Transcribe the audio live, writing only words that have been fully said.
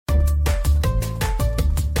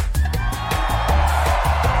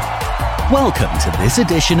Welcome to this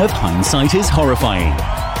edition of Hindsight is Horrifying,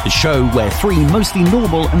 the show where three mostly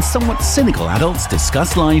normal and somewhat cynical adults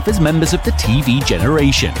discuss life as members of the TV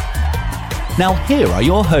generation. Now here are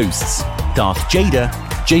your hosts, Darth Jada,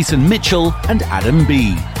 Jason Mitchell, and Adam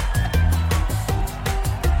B.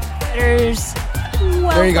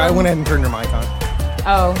 There you go. I went ahead and turned your mic on.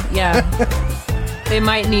 Oh, yeah. They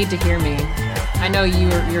might need to hear me. I know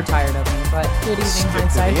you're tired of me, but good evening,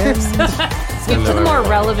 Hindsighters. Skip to the more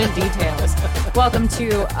relevant details. Welcome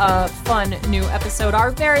to a fun new episode,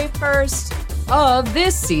 our very first of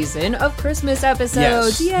this season of Christmas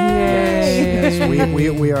episodes. Yes. Yay!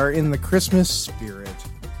 Yes, we are in the Christmas spirit,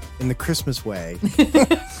 in the Christmas way.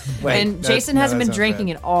 And Jason hasn't been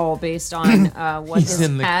drinking at all based on what He's his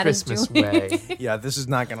in the hat Christmas is doing. way. Yeah, this is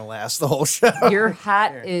not going to last the whole show. Your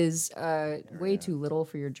hat is way too little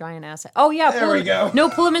for your giant ass hat. Oh, yeah. There we go. No,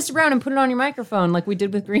 pull it, Mr. Brown, and put it on your microphone like we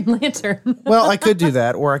did with Green Lantern. Well, I could do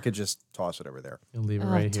that, or I could just toss it over there. You'll leave it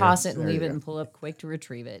right here. Toss it and There leave you it go. and pull up quick to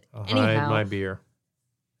retrieve it. I'll hide Anyhow, my beer.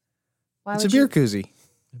 why It's a would beer you- koozie.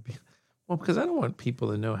 Well, because I don't want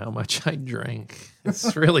people to know how much I drink.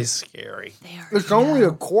 It's really scary. It's only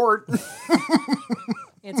a quart.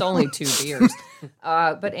 It's only 2 beers.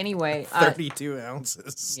 But anyway, 32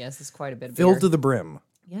 ounces. yes, it's quite a bit of Filled beer. to the brim.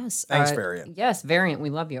 Yes. Thanks, Variant. Yes, Variant, we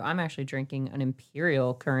love you. I'm actually drinking an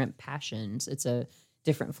Imperial Current Passions. It's a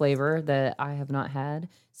different flavor that I have not had.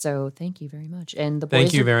 So thank you very much. And the boys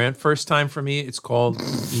Thank you, are- Variant. First time for me, it's called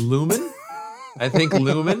Lumen. I think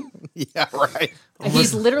Lumen. Yeah, right.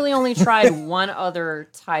 He's literally only tried one other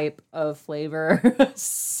type of flavor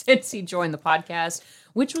since he joined the podcast,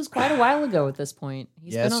 which was quite a while ago at this point.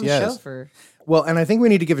 He's been on the show for... Well, and I think we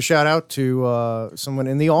need to give a shout out to someone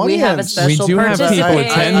in the audience. We have a special We do have people participant.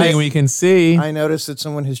 attending. We can see. I noticed that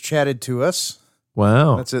someone has chatted to us.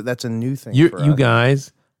 Wow. That's a new thing. You for us.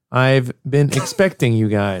 guys, I've been expecting you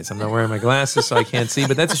guys. I'm not wearing my glasses, so I can't see,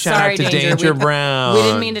 but that's a shout Sorry, out to Danger. Danger We- Brown. We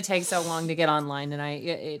didn't mean to take so long to get online tonight.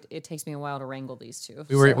 It takes me a while to wrangle these two.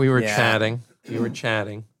 We were Yeah. chatting. We were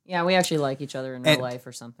chatting. Yeah, we actually like each other in real And- life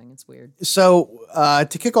or something. It's weird. So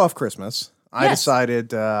to kick off Christmas, I Yes.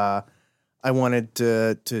 decided I wanted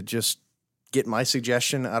to just get my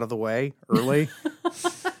suggestion out of the way early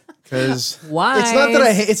because Why? it's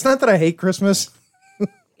not that I hate Christmas.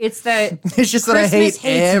 It's that It's just that Christmas I hate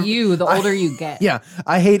hates you the older you get. Yeah,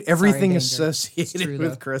 I hate everything Danger. associated It's true, with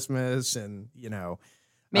though. Christmas, and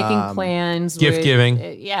Making plans. Gift with- giving.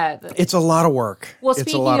 Yeah. it's a lot of work. Well, It's a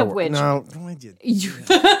speaking lot of work. which- no, I did. You,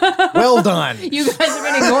 Well done. you guys have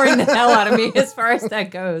been ignoring the hell out of me as far as that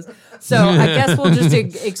goes. So I guess we'll just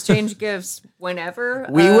exchange gifts whenever.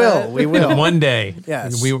 We will. One day.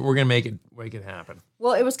 Yes. We're going to make it happen.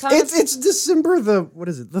 Well, it was kind of... It's December the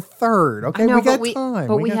 3rd. Okay, I know, we got but time.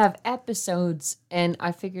 But we got- have episodes, and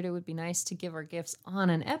I figured it would be nice to give our gifts on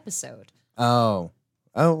an episode.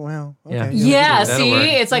 Oh well. Okay. Yeah. Yeah, That'll see, work.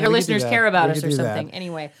 it's like Yeah, our we could do listeners that. care about We us could or do that. something.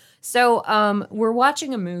 Anyway, so we're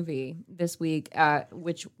watching a movie this week,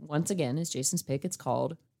 which once again is Jason's pick. It's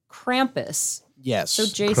called Krampus. Yes. So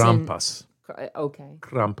Jason, Krampus. okay,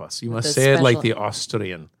 Krampus. You With must the say it like special- the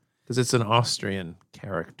Austrian, because it's an Austrian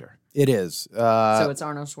character. it is. so it's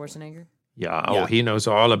Arnold Schwarzenegger. Yeah. Yeah. Oh, he knows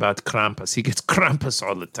all about Krampus. He gets Krampus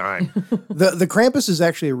all the time. the Krampus is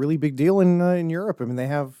actually a really big deal in Europe. I mean, they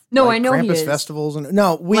have No, like, I know he Krampus is. festivals and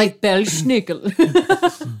we Like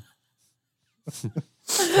Belschnickel.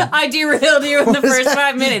 I derailed you in the first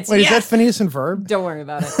 5 minutes. Wait, Yes! is that Phineas and Ferb? Don't worry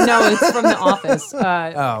about it. No, it's from The Office.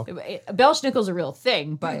 Oh. Belschnickel's a real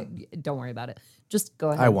thing, but don't worry about it. Just go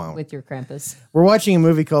ahead I won't. with your Krampus. We're watching a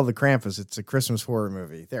movie called The Krampus. It's a Christmas horror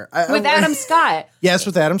movie. With Adam Scott. Yes,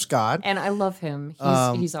 with Adam Scott. And I love him.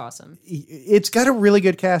 He's awesome. It's got a really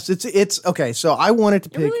good cast. It's okay. So I wanted to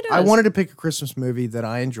pick. really does. I wanted to pick a Christmas movie that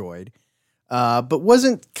I enjoyed, but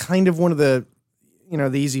wasn't kind of one of the,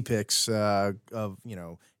 the easy picks of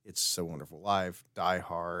It's So Wonderful Life, Die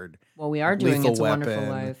Hard. Well, we are doing Lethal It's a Wonderful Weapon.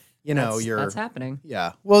 Life. That's That's happening.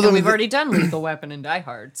 Yeah. Well, And then we've already done Lethal Weapon and Die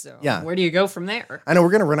Hard, so Yeah. where do you go from there? I know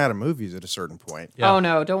we're gonna run out of movies at a certain point. Yeah. Oh,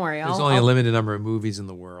 no, don't worry. There's only a limited number of movies in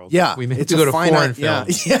the world. Yeah, We may have it's to go a to finite- foreign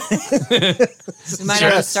films. Yeah. We might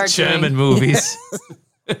have to start German doing movies.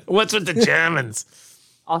 What's with the Germans?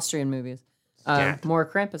 Austrian movies. Yeah. More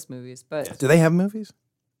Krampus movies, but Do they have movies?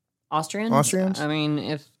 Austrians? Austrians? I mean,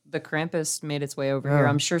 if the Krampus made its way over here,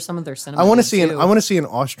 I'm sure some of their cinema I want to did see too. I want to see an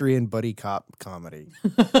Austrian buddy cop comedy.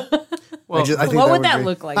 Well, I think What would be- that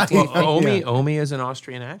look like, do you well, think? Omi is an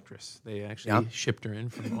Austrian actress. They actually Yeah. shipped her in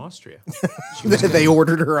from Austria. they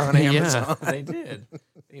ordered her on Amazon. Yeah, they did.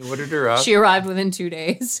 They ordered her up. She arrived within 2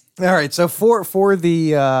 days. All right, so for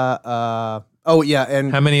the Oh yeah,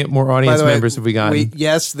 and How many more by audience the way, members have we gotten?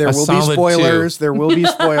 yes, there A will be solid spoilers. There will be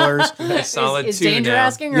spoilers. A solid is 2 Danger now.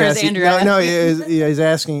 asking or is Andrew no, asking? he's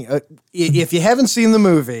asking. If you haven't seen the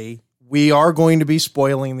movie, we are going to be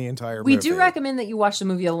spoiling the entire movie. We do recommend that you watch the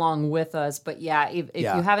movie along with us, but yeah, if you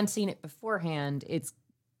haven't seen it beforehand, it's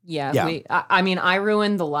I mean, I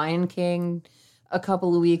ruined The Lion King a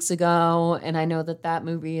couple of weeks ago, and I know that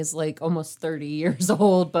movie is like almost 30 years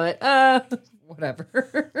old, but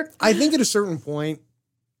whatever. I think at a certain point,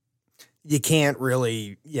 you can't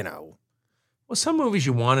really, Well, some movies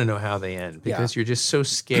you want to know how they end because you're just so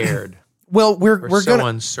scared. Well, we're so gonna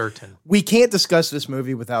uncertain. We can't discuss this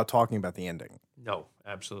movie without talking about the ending. No,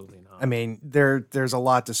 absolutely not. I mean, there's a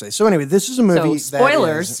lot to say. So anyway, this is a movie. So,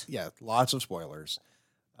 spoilers. Lots of spoilers.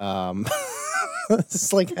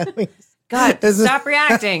 It's like having. God, stop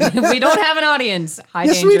reacting. We don't have an audience. Hi,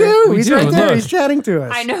 Yes, Danger. we do. We He's do, right there. look. He's chatting to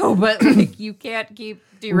us. I know, but like, you can't keep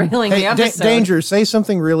derailing the episode. Danger, say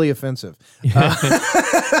something really offensive.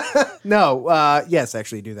 Yes,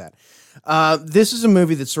 actually do that. This is a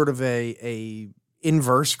movie that's sort of a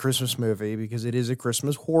inverse Christmas movie because it is a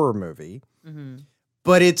Christmas horror movie. Mm-hmm.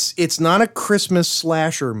 But it's not a Christmas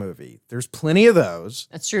slasher movie. There's plenty of those.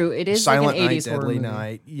 That's true. It is Silent like an Night, 80s horror Deadly movie.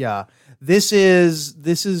 Night. Yeah. This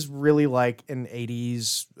is really like an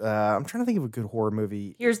 80s. I'm trying to think of a good horror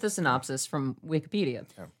movie. Here's the synopsis from Wikipedia.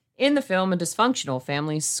 In the film, a dysfunctional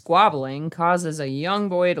family squabbling causes a young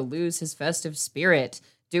boy to lose his festive spirit.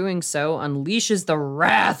 Doing so unleashes the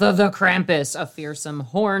wrath of the Krampus, a fearsome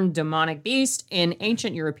horned demonic beast in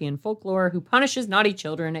ancient European folklore who punishes naughty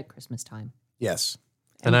children at Christmas time. Yes.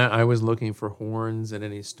 And I was looking for horns at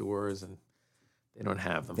any stores, and they don't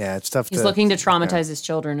have them. Yeah, it's tough He's to... looking to traumatize his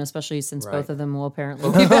children, especially since Right. both of them will apparently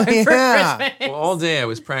be back for Yeah. Christmas. Well, all day I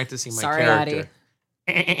was practicing my Sorry, character.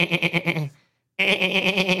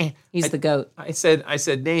 He's the goat. I said,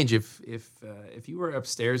 Nage, if you were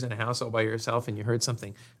upstairs in a house all by yourself and you heard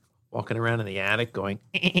something walking around in the attic going,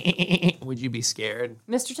 would you be scared?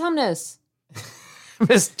 Mr. Tumnus,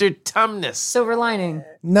 Mr. Tumnus. Silver Lining.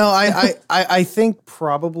 No, I think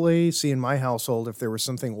probably, see, in my household, if there was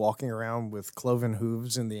something walking around with cloven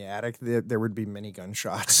hooves in the attic, there would be many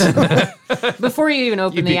gunshots. Before you even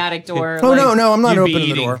open You'd the be- attic door. Oh, like, no, I'm not you'd be opening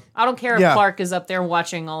the eating. door. I don't care if Yeah. Clark is up there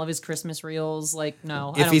watching all of his Christmas reels. Like, no,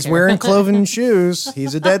 I If don't he's care. wearing cloven shoes,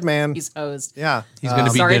 he's a dead man. He's hosed. Yeah. He's going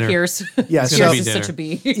to be Sorry, dinner. Pierce. Yeah, He's so, gonna be Pierce is dinner. such a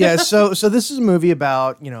bee. yeah, so this is a movie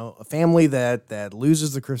about, a family that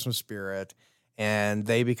loses the Christmas spirit and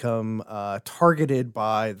they become targeted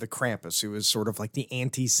by the Krampus, who is sort of like the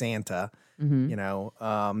anti-Santa.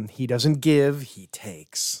 Mm-hmm. He doesn't give, he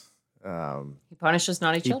takes. He punishes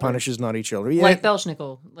naughty He children. punishes naughty children. Yeah. Like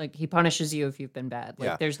Belschnickel. Like, he punishes you if you've been bad. Like,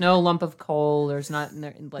 Yeah. there's no lump of coal. There's not,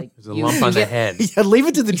 like... There's a lump on the head. Yeah, leave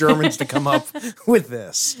it to the Germans to come up with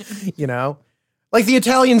this, Like the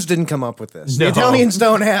Italians didn't come up with this. No. The Italians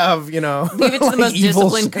don't have, Leave it to the like most evil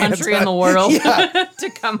disciplined country Santa. in the world Yeah. to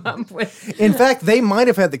come up with... In fact, they might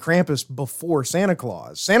have had the Krampus before Santa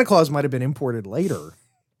Claus. Santa Claus might have been imported later.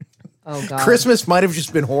 Oh, God. Christmas might have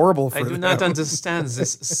just been horrible for I them. do not understand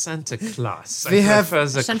this Santa Claus. We I have- prefer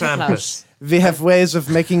the Santa Krampus. Claus. We have ways of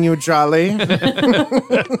making you jolly.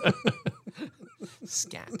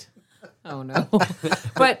 Scat. Oh no!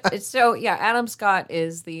 But so yeah, Adam Scott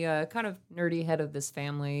is the kind of nerdy head of this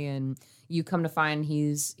family, and you come to find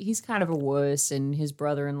he's kind of a wuss, and his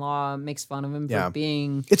brother-in-law makes fun of him Yeah. for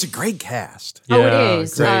being. It's a great cast. Oh, Yeah, it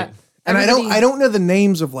is. great. And Everybody- I don't know the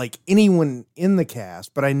names of like anyone in the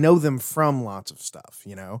cast, but I know them from lots of stuff,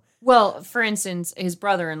 Well, for instance, his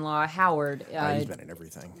brother-in-law Howard He's been in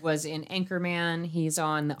everything. was in Anchorman. He's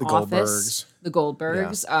on The Goldbergs. Office. The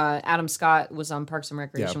Goldbergs. Adam Scott was on Parks and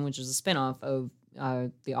Recreation, which is a spinoff of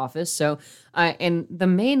The Office. So, and the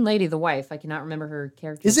main lady, the wife, I cannot remember her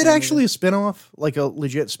character. Is it actually a spinoff? Like a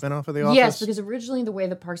legit spinoff of The Office? Yes, because originally the way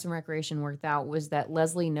the Parks and Recreation worked out was that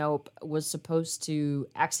Leslie Knope was supposed to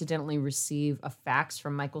accidentally receive a fax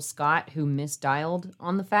from Michael Scott, who misdialed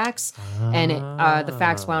on the fax, and the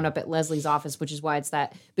fax wound up at Leslie's office, which is why it's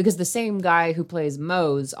that, because the same guy who plays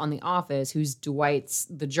Mose on The Office, who's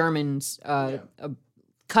the German's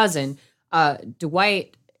cousin,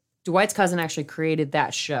 Dwight's cousin actually created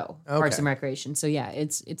that show, Parks and Recreation. So yeah,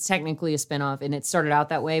 it's technically a spinoff, and it started out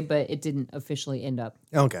that way, but it didn't officially end up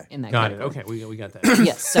Okay. in that. Got it. category. Okay, we got that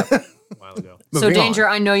Yes. So, a while ago. so Moving Danger,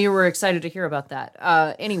 I know you were excited to hear about that.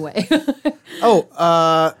 Anyway, Oh,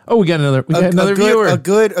 Oh, we got another. We got another viewer. A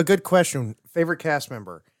good question. Favorite cast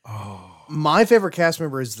member. Oh. My favorite cast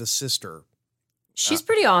member is the sister. she's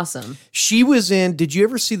pretty awesome. She was in. Did you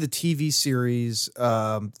ever see the TV series,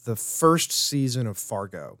 the first season of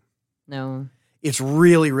Fargo? No. It's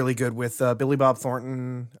really, really good with Billy Bob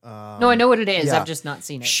Thornton. No, I know what it is. yeah. I've just not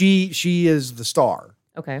seen it. She is the star.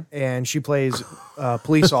 Okay. And she plays a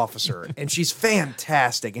police officer, and she's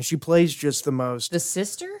fantastic. And she plays just the most. The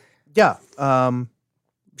sister? Yeah.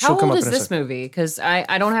 How old is this movie? Because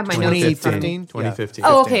I don't have my notes in front of me. 2015.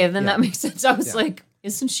 Oh, okay. Then Yeah. that makes sense. I was like,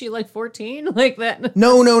 isn't she like 14? Like that?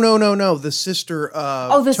 No. The sister.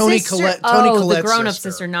 The Toni sister. Collette. Toni the Collette's grown-up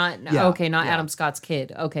sister. sister. Not Yeah, not yeah. Adam Scott's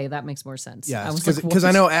kid. Okay, that makes more sense. Yeah, I was because like, I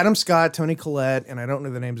what? know Adam Scott, Toni Collette, and I don't know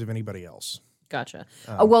the names of anybody else. Gotcha.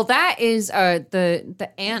 Well, that is the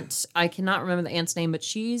aunt. I cannot remember the aunt's name, but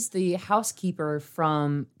she's the housekeeper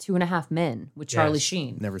from 2.5 Men with Charlie Yes.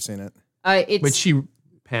 Sheen. Never seen it. It's But she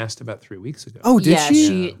passed about 3 weeks ago. Oh, did yeah,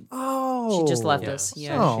 she? she just left Yeah. us.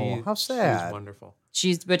 Yeah. Oh, how She sad. was wonderful.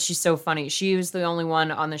 She's so funny. She was the only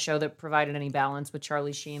one on the show that provided any balance with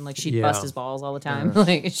Charlie Sheen. Like she'd Yeah. bust his balls all the time.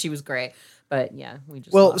 Like she was great. But yeah, we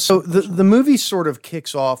just Well, lost so her. the movie sort of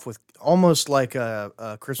kicks off with almost like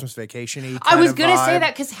a Christmas Vacation-y I was going gonna say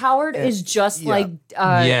that because Howard is just yeah. like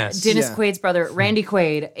Yes. Dennis Yeah. Quaid's brother, Randy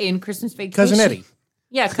Quaid, in Christmas Vacation. Cousin Eddie.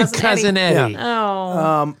 Yeah, Cousin Eddie. Eddie.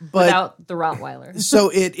 Oh, But without the Rottweiler. so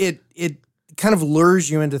it kind of lures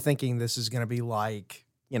you into thinking this is going to be like,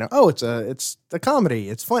 it's a comedy,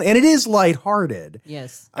 it's fun, and it is lighthearted.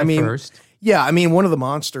 Yes. I mean, First. yeah, I mean, one of the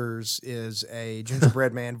monsters is a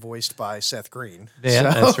gingerbread man voiced by Seth Green.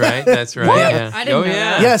 Yeah, So- that's right. That's right. What? Yeah. I didn't know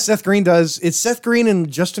that. Yeah, Seth Green does. It's Seth Green and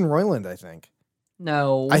Justin Roiland, I think.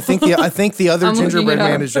 No. I think the other I'm looking gingerbread it up.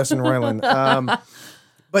 man is Justin Roiland.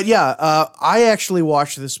 But yeah, I actually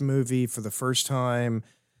watched this movie for the first time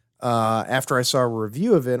after I saw a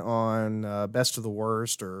review of it on Best of the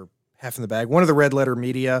Worst or Half in the Bag, one of the Red Letter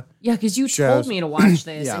Media. Yeah, because you shows. told me to watch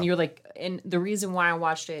this, Yeah. and you're like, and the reason why I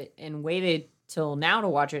watched it and waited till now to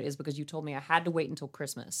watch it is because you told me I had to wait until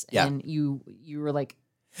Christmas, Yeah. and you were like,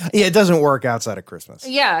 Yeah, it doesn't work outside of Christmas.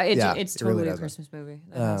 yeah, Yeah, it's it really totally a doesn't. Christmas movie.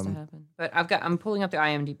 That has to happen. But I'm pulling up the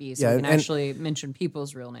IMDb so Yeah, we can and- actually mention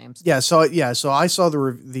people's real names. Yeah, so I saw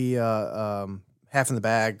the Half in the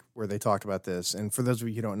Bag where they talked about this, and for those of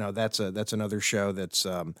you who don't know, that's another show that's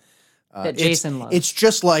That Jason loves. It's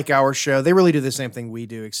just like our show. They really do the same thing we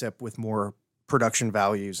do, except with more production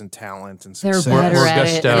values and talent and They're success. better More at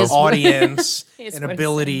it. gusto. It is- audience It's and what it's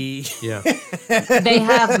ability Yeah. They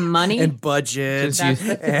have money. and budget. Just That's use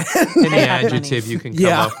the- any They have money. adjective you can come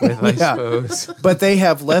Yeah. up with, I Yeah. suppose. But they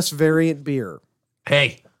have less variant beer.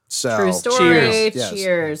 Hey. So True story. Cheers. Yes.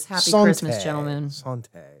 Cheers. Happy Santé. Christmas, gentlemen.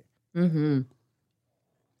 Santé. Mm-hmm.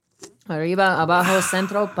 Arriba, abajo,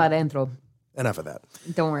 centro, para dentro. Enough of that.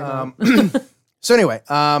 Don't worry about it. So anyway,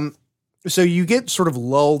 so you get sort of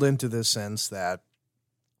lulled into this sense that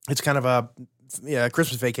it's kind of a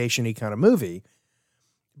Christmas vacation-y kind of movie,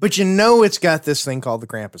 but it's got this thing called the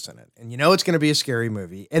Krampus in it, and it's going to be a scary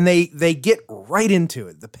movie, and they get right into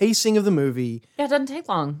it. The pacing of the movie, Yeah, it doesn't take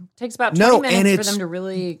long. It takes about No, 20 and minutes for it's- them to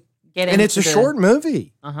really get into and it's a short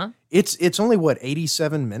movie. Uh-huh. It's only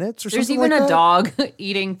 87 minutes or There's something even like a that? dog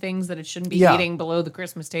eating things that it shouldn't be Yeah. eating below the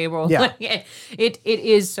Christmas table. Yeah. Like, it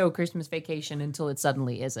is so Christmas Vacation until it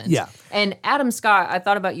suddenly isn't. Yeah. And Adam Scott, I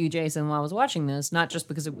thought about you, Jason, while I was watching this, not just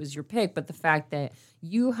because it was your pick, but the fact that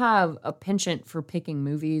you have a penchant for picking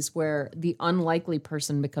movies where the unlikely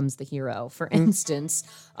person becomes the hero. For Mm. instance,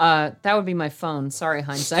 that would be my phone. Sorry,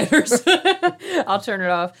 hindsighters. I'll turn it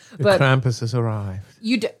off. But Krampus has arrived.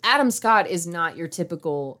 Adam Scott is not your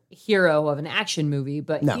typical hero of an action movie,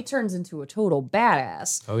 but No. he turns into a total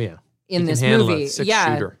badass Oh, yeah. in He this can handle a movie.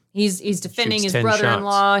 six-shooter. He's defending Shoots his 10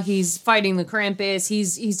 brother-in-law. He's fighting the Krampus.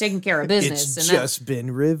 He's taking care of business. It's and just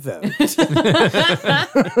been revoked.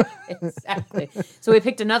 exactly. So we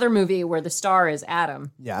picked another movie where the star is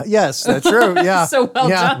Adam. Yeah. Yes, that's true. Yeah. So well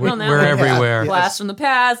Yeah. done on that We're one. everywhere. Blast from the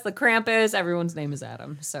Past, the Krampus. Everyone's name is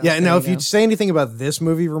Adam. So Yeah. there Now, if go. you say anything about this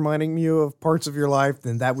movie reminding you of parts of your life,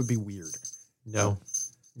 then that would be weird. No.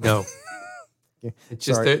 No. It's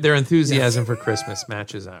just Sorry. their enthusiasm for Christmas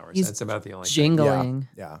matches ours. He's That's about the only thing. jingling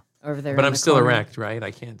Yeah. over there. But in I'm the still corner. erect, right? I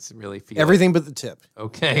can't really feel Everything but the tip. it.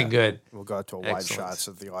 Okay, good. We'll go out to a wide Excellent. shot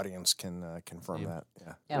so the audience can confirm that.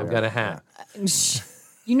 Yeah. Yeah, I've got a hat.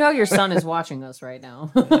 You know your son is watching us right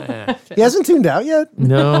now. He hasn't tuned out yet.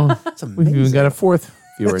 No. That's amazing. We've even got a fourth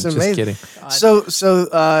viewer. That's Just amazing. kidding.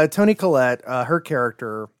 So Toni Collette, her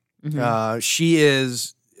character,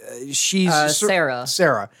 she's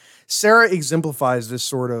Sarah. Sarah exemplifies this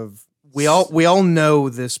sort of we all know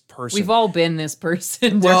this person. We've all been this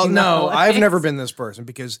person. well, during the no, I've holidays. never been this person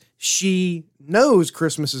because she knows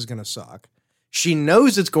Christmas is going to suck. She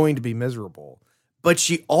knows it's going to be miserable, but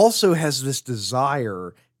she also has this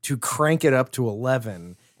desire to crank it up to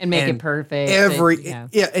 11 and make it perfect.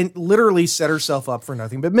 And literally set herself up for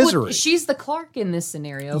nothing but misery. Well, she's the Clark in this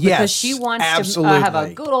scenario because Yes, she wants absolutely. to have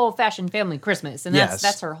a good old fashioned family Christmas, and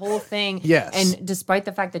that's her whole thing. Yes. And despite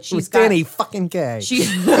the fact that she's With Danny fucking Kaye. she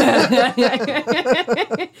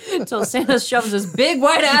until Santa shoves his big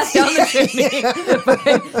white ass down the chimney.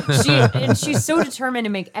 But she's so determined to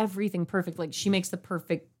make everything perfect. Like she makes the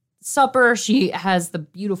perfect supper. She has the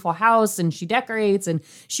beautiful house and she decorates and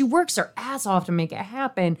she works her ass off to make it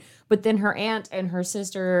happen. But then her aunt and her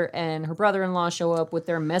sister and her brother-in-law show up with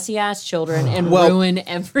their messy ass children and ruin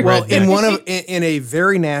everything. Well, in a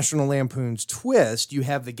very National Lampoon's twist, you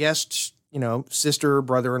have the guest, sister,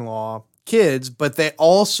 brother-in-law, kids, but they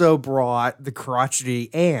also brought the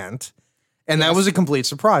crotchety aunt. And that was a complete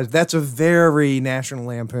surprise. That's a very National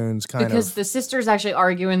Lampoon's kind because the sister's actually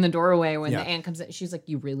arguing in the doorway when the aunt comes in. She's like,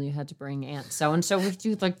 "You really had to bring Aunt so and so with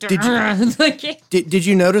you." Like, did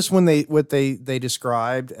you notice when what they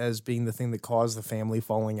described as being the thing that caused the family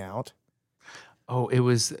falling out? Oh, it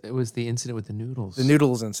was the incident with the noodles. The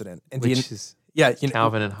noodles incident, and is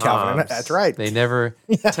Calvin and Hobbes. Calvin, that's right. They never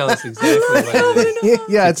tell us exactly what it is.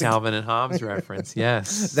 Yeah, it's a Calvin and Hobbes reference.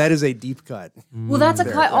 Yes, that is a deep cut. Well, that's a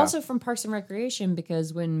cut also from Parks and Recreation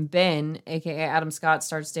because when Ben, aka Adam Scott,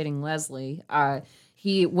 starts dating Leslie,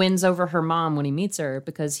 he wins over her mom when he meets her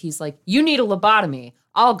because he's like, "You need a lobotomy.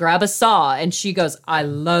 I'll grab a saw." And she goes, "I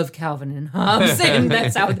love Calvin and Hobbes." And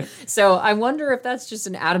that's how. So I wonder if that's just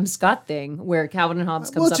an Adam Scott thing where Calvin and Hobbes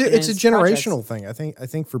comes up. It's a generational thing. I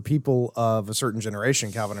think for people of a certain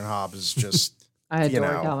generation, Calvin and Hobbes is just. I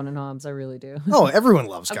adore Calvin and Hobbes. I really do. Oh, everyone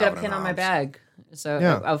loves Calvin. Calvin. I've got a pin and on my Hobbes. bag. So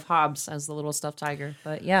of Hobbes as the little stuffed tiger.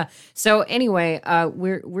 But yeah. So anyway,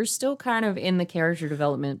 we're still kind of in the character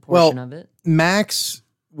development portion of it. Max.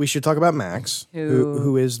 We should talk about Max,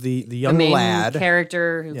 who is the young main lad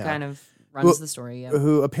character who kind of runs the story. Yeah.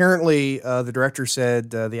 Who apparently the director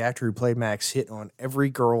said the actor who played Max hit on every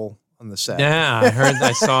girl on the set. Yeah,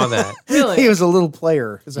 I saw that. Really? He was a little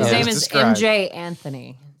player. His name is MJ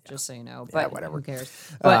Anthony. Just so you know, but whatever. Who cares?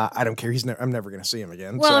 But, I don't care. I'm never going to see him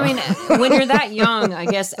again. Well, so. I mean, when you're that young, I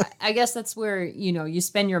guess that's where you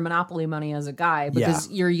spend your Monopoly money as a guy because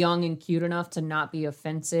you're young and cute enough to not be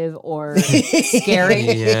offensive or scary.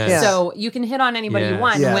 Yes. So you can hit on anybody you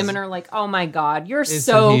want. Yes. And women are like, "Oh my God, you're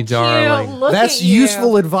so cute! Darling? Look That's at you."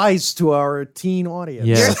 useful advice to our teen audience.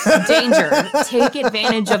 Yeah. Danger. Take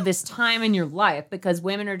advantage of this time in your life because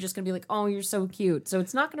women are just going to be like, "Oh, you're so cute." So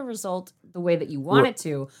it's not going to result the way that you want it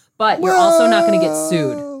to, but you're also not going to get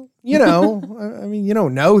sued. I mean, you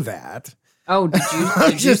don't know that. Oh,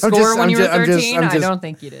 did you score when you were 13? I don't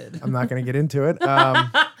think you did. I'm not going to get into it.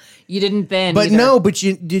 You didn't then. But either. no, but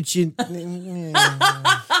you did. It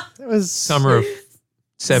was Summer of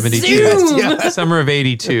 72. Zoom! Summer of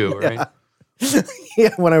 82, right?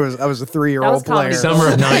 when I was a 3-year-old player.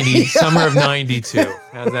 Summer of 90. Summer of 92.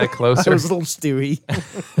 How's that closer? I was a little Stewie.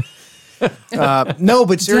 No,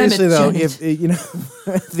 but seriously though, if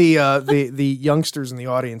the youngsters in the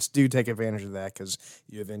audience do take advantage of that because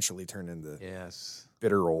you eventually turn into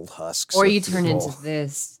bitter old husks, or you turn into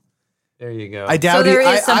this. There you go. I doubt so there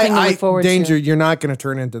is something to look forward Danger, to. You're not going to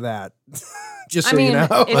turn into that. Just so I mean, you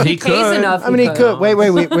know, if he pays enough. I mean, he could. Wait.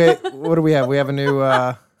 What do we have? We have a new.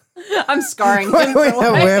 I'm scarring him. we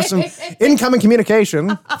have some incoming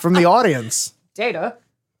communication from the audience. Data.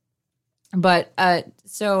 But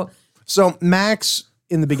So Max,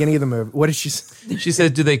 in the beginning of the movie, what did she say? She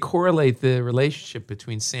said, do they correlate the relationship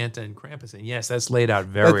between Santa and Krampus? And yes, that's laid out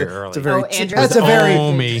very early.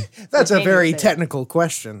 That's a very technical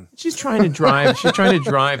question. She's trying to drive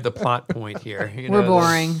the plot point here. We're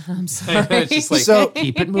boring. I'm sorry. It's just like,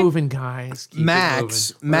 keep it moving, guys. Keep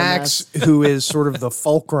Max, who is sort of the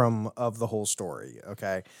fulcrum of the whole story.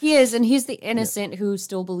 Okay, he is, and he's the innocent who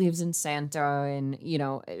still believes in Santa, and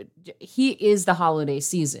he is the holiday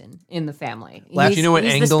season in the family. You know what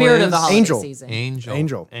he's Angle the spirit is? of the holiday Angel. season. Angel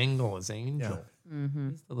is Angel. Yeah. Mm-hmm.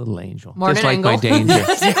 He's the little angel. Morgan just like Angle. my Danger.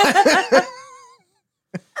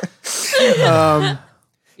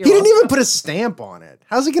 He didn't even put a stamp on it.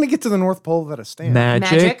 How's he going to get to the North Pole without a stamp?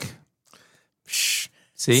 Magic. Shh.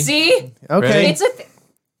 See? Okay. It's a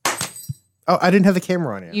Oh, I didn't have the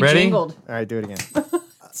camera on yet. you Ready? jingled. All right, do it again.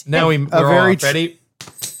 Now we're very off. Ready?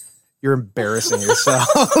 You're embarrassing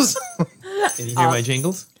yourselves. Can you hear my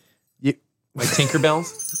jingles? My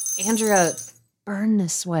Tinkerbells? Andrea, burn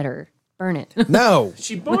this sweater. Burn it. No.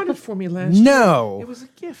 She bought it for me last year. No. It was a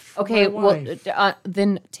gift from Okay, my well, wife.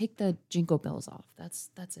 then take the jingle bells off. That's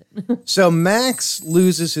it. So Max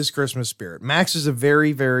loses his Christmas spirit. Max is a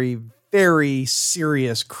very, very, very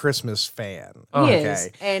serious Christmas fan. He is,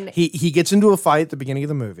 and he gets into a fight at the beginning of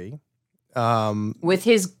the movie with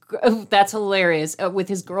his that's hilarious. With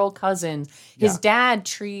his girl cousins, his dad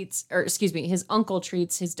treats, or excuse me, his uncle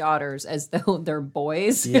treats his daughters as though they're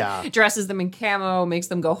boys. Yeah. Dresses them in camo, makes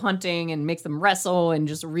them go hunting, and makes them wrestle, and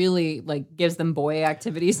just really like gives them boy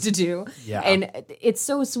activities to do. Yeah. And it's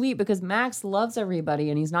so sweet because Max loves everybody,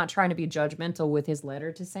 and he's not trying to be judgmental with his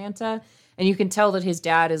letter to Santa. And you can tell that his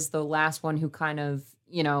dad is the last one who kind of,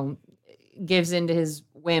 gives into his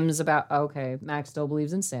whims about, okay, Max still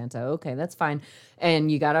believes in Santa. Okay, that's fine. And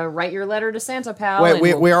you got to write your letter to Santa, pal. Wait,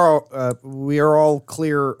 we are all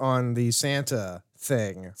clear on the Santa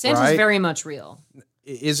thing. Santa's right? very much real.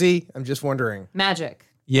 Is he? I'm just wondering. Magic.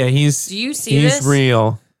 Yeah, he's. Do you see he's this?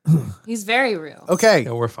 real. He's very real. Okay.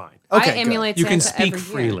 No, we're fine. Okay, I emulate You Santa can speak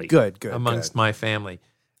every year. freely. Good. Amongst my family.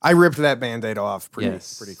 I ripped that Band-Aid off pretty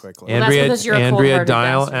quickly. Well, that's because you're a Andrea, cold-hearted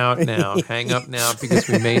dial bastard. out now. Hang up now because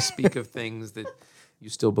we may speak of things that you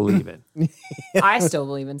still believe in. I still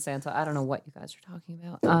believe in Santa. I don't know what you guys are talking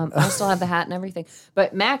about. I still have the hat and everything.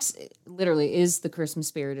 But Max literally is the Christmas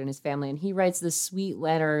spirit in his family. And he writes this sweet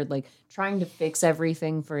letter, like trying to fix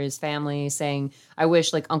everything for his family, saying, I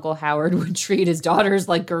wish like Uncle Howard would treat his daughters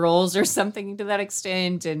like girls or something to that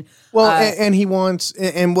extent. And Well, and he wants,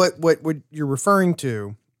 and what you're referring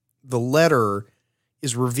to, the letter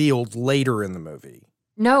is revealed later in the movie.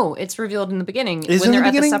 no, it's revealed in the beginning Is it when in they're the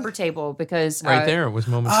at the beginning? supper table because Right there, it was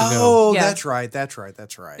moments ago. Oh, Yeah. that's right. Because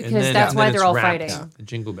And then- that's and why then they're it's all wrapped. fighting. The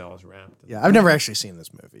jingle bell is wrapped. Yeah, I've never actually seen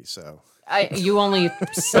this movie, so You only.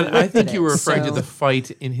 But I think you were selected it, referring to so- the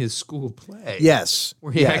fight in his school play. yes,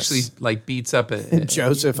 Where he yes. actually like beats up a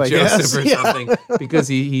Joseph, I Joseph guess. or Yeah. something because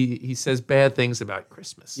he says bad things about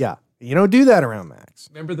Christmas. Yeah, you don't do that around Max.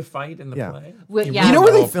 Remember the fight in the Yeah. play? Well, You yeah. You know ruined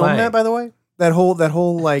where the they whole filmed play. that, by the way? That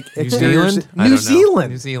whole like New exterior Zealand? se- I don't New know.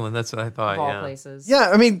 Zealand. New Zealand. That's what I thought. Of all Yeah. places.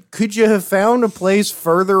 Yeah, I mean, could you have found a place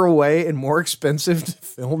further away and more expensive to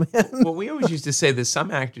film in? Well, we always used to say that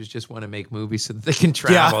some actors just want to make movies so that they can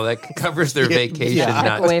travel. That covers their vacation. Yeah. Back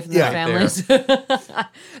Not away from their Yeah. families.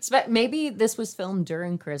 Maybe this was filmed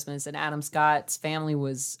during Christmas, and Adam Scott's family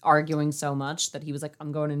was arguing so much that he was like,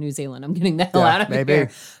 "I'm going to New Zealand. I'm getting the hell Yeah, out of maybe.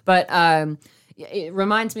 here." But it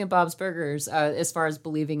reminds me of Bob's Burgers as far as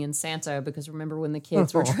believing in Santa, because remember when the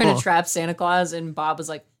kids were trying to trap Santa Claus, and Bob was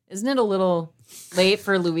like, "Isn't it a little late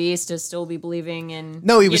for Luis to still be believing in?"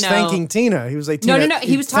 No, he was thanking Tina. He was like, Tina, No.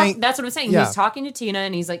 He was talking. thank- That's what I'm saying. Yeah. He was talking to Tina,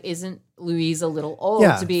 and he's like, "Isn't Louise a little old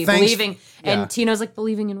Yeah, to be thanks- believing?" And yeah. Tina's like,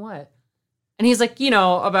 "Believing in what?" And he's like,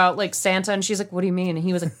 about like Santa, and she's like, "What do you mean?" And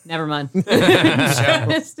he was like, "Never mind."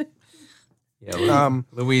 Just- Yeah,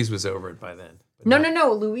 Louise was over it by then. But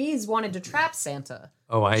no. Louise wanted to trap Santa.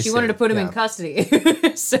 Oh, I see. She wanted to put him in Yeah.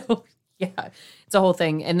 custody. So yeah, it's a whole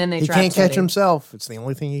thing. And then they He trap can't catch Teddy. himself. It's the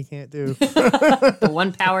only thing he can't do. The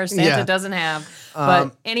one power Santa Yeah. doesn't have.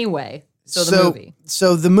 But anyway, so the movie.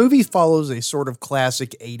 So the movie follows a sort of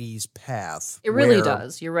classic 80s path. It really where-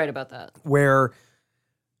 does. You're right about that. Where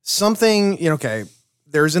something,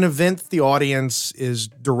 there's an event that the audience is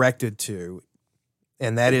directed to,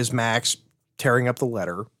 and that is Max tearing up the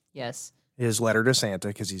letter, Yes. his letter to Santa,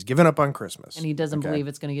 because he's given up on Christmas. And he doesn't Okay. believe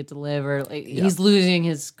it's going to get delivered. Like, he's losing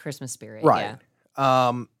his Christmas spirit. Right.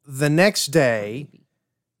 Yeah. The next day,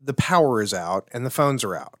 the power is out and the phones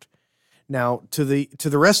are out. Now, to the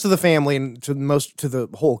rest of the family and to the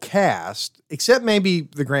whole cast, except maybe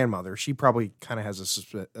the grandmother, she probably kind of has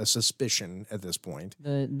a suspicion at this point.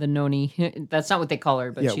 The Noni. That's not what they call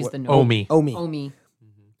her, but Yeah, she's what- the Noni. Omi. Omi.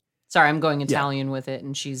 Sorry, I'm going Italian with it,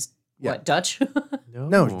 and she's Yeah. what, Dutch?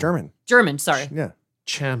 No, German. German. Sorry. Yeah.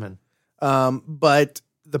 Chairman. But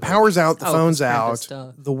the power's out, the Oh, phone's it's Krampus out.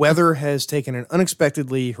 stuff. The weather has taken an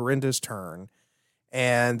unexpectedly horrendous turn,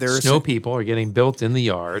 and there's Snow people are getting built in the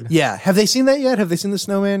yard. Yeah, have they seen that yet? Have they seen the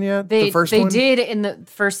snowman yet? They the first they one? did in the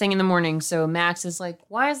first thing in the morning. So Max is like,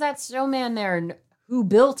 "Why is that snowman there? And who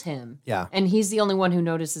built him?" Yeah. And he's the only one who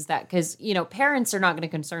notices that because parents are not going to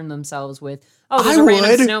concern themselves with, "Oh, there's I a random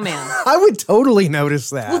would. snowman." I would totally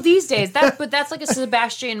notice that. Well, these days, that's like a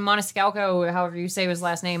Sebastian Maniscalco, however you say his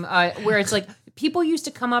last name, where it's like people used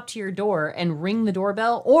to come up to your door and ring the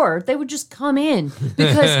doorbell, or they would just come in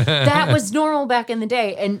because that was normal back in the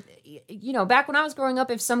day. And back when I was growing up,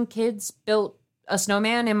 if some kids built a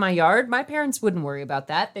snowman in my yard, my parents wouldn't worry about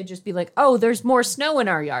that. They'd just be like, "Oh, there's more snow in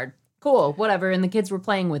our yard. Cool, whatever." And the kids were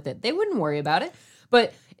playing with it. They wouldn't worry about it.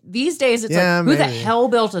 But these days, it's Yeah, like, who the maybe. hell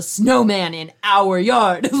built a snowman in our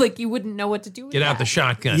yard? Like, you wouldn't know what to do with Get out that. the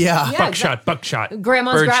shotgun. Yeah. Yeah, Buckshot.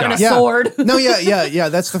 Grandma's Bird grabbing shot. a sword. No, yeah.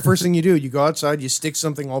 That's the first thing you do. You go outside, you stick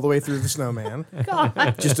something all the way through the snowman,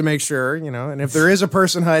 just to make sure, And if there is a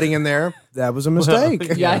person hiding in there, that was a mistake.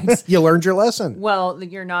 Yikes. You learned your lesson. Well,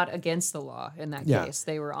 you're not against the law in that Yeah. case.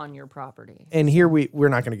 They were on your property, And here we're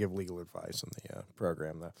not going to give legal advice on the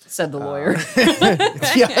program, though. said the lawyer.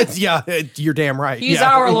 yeah, you're damn right. He's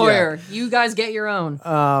Yeah, our yeah. lawyer. You guys get your own.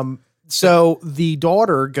 So the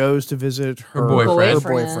daughter goes to visit her boyfriend.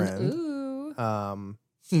 boyfriend. Ooh.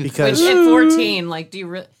 Because Which at 14, like, do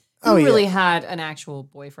you Oh, yeah. really had an actual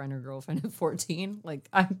boyfriend or girlfriend at 14? Like,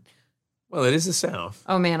 Well, it is the South.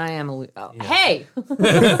 oh man, I am Hey,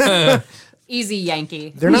 easy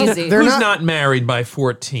Yankee. They're not- easy. they're Who's not- not married by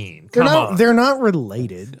 14? Come on. they're not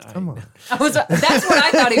related. Come on. That's what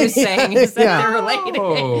I thought he was saying. Is that Yeah. they're related.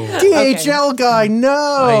 Oh, DHL guy, no.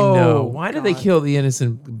 I know. Why did they kill the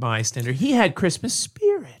innocent bystander? He had Christmas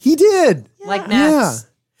spirit. He did. Like Max.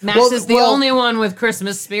 Max Well, is the only one with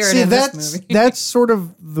Christmas spirit See, in that's this movie. that's sort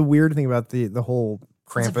of the weird thing about the whole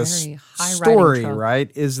It's a Krampus very high-riding story, trope.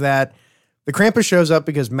 right? Is that the Krampus shows up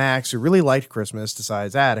because Max, who really liked Christmas,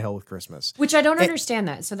 decides, to hell with Christmas. Which I don't understand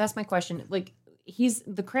that. So that's my question. Like,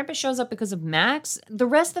 the Krampus shows up because of Max. The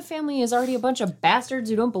rest of the family is already a bunch of bastards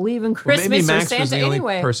who don't believe in Well, Christmas maybe or Max Santa was the only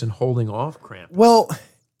anyway. person holding off Krampus. Well,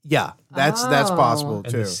 yeah, that's Oh. possible And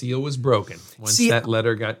too. the seal was broken once See, that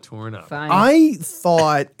letter got torn up. Fine. I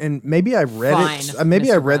thought, and maybe I read it, Fine,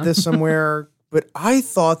 maybe I Mr. read Brown. this somewhere, but I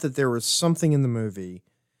thought that there was something in the movie,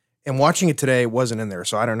 and watching it today, it wasn't in there,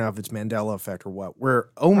 so I don't know if it's Mandela effect or what, where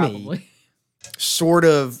Omi Probably. sort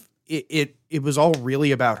of, it was all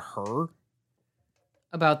really about her,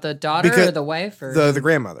 About the daughter Because or the wife? Or the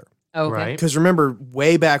grandmother. Oh, okay. Right. Because remember,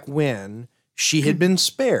 way back when, she had been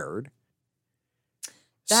spared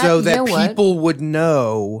That- so you that know what? people would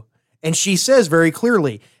know. And she says very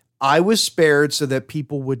clearly, I was spared so that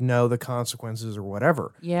people would know the consequences or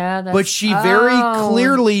whatever. Yeah, that's, But she very oh.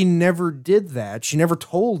 clearly never did that. She never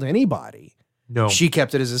told anybody. No. She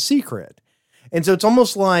kept it as a secret. And so it's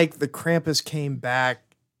almost like the Krampus came back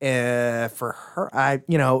for her.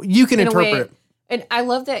 You can In a way- interpret it. And I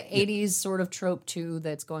love that 80s sort of trope too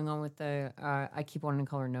that's going on with the I keep wanting to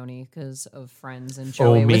call her Noni because of Friends and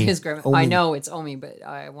Joey with Omi. his grandma. Omi. I know it's Omi, but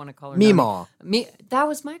I want to call her Noni. Meemaw. That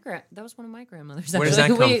was that was one of my grandmothers. Where does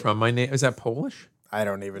that actually. come from? My name is that Polish? I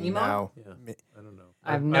don't even Meemaw? know. Yeah, I don't know.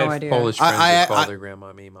 I have no idea. Polish friends I- who call I- their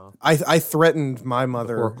grandma Mima. I threatened my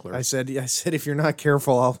mother. Horkler. I said, if you're not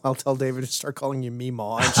careful, I'll tell David to start calling you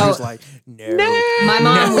Meemaw. And she was like, no. My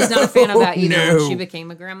mom was not a fan of that either. No. When she became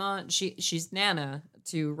a grandma, she's Nana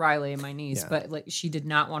to Riley and my niece, Yeah. but like she did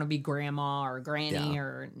not want to be grandma or granny Yeah.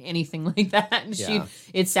 or anything like that. And Yeah.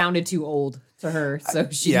 it sounded too old to her, so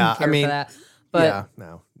she Yeah, didn't care I mean, for that. But yeah,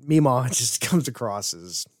 no. Meemaw just comes across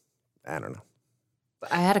as, I don't know.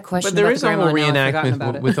 I had a question But there about is the a whole grandma. Now I've forgotten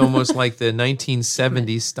about reenactment it. with almost like the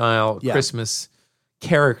 1970s style Yeah. Christmas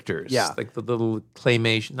characters. Yeah. Like the little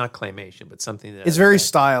claymation, not claymation, but something that It's very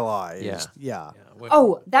stylized. Yeah. Yeah.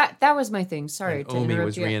 Oh, that was my thing. Sorry to Omi interrupt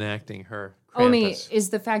was you. reenacting her. Omi Krampus. is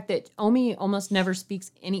the fact that Omi almost never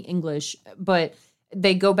speaks any English, but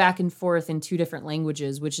they go back and forth in two different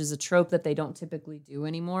languages, which is a trope that they don't typically do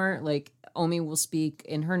anymore. Like Omi will speak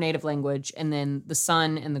in her native language, and then the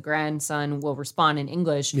son and the grandson will respond in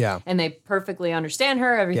English. Yeah. And they perfectly understand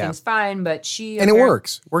her. Everything's fine, but she And it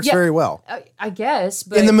works. Works Yeah. very well. I guess,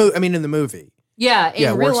 but In the movie. yeah, in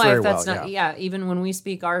Yeah, it real works life, very that's well, not. Yeah. Even when we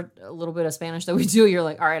speak a little bit of Spanish that we do, you're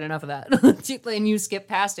like, all right, enough of that, and you skip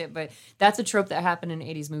past it. But that's a trope that happened in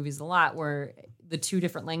 '80s movies a lot, where the two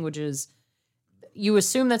different languages, you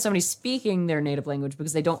assume that somebody's speaking their native language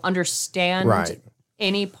because they don't understand Right.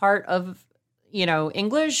 any part of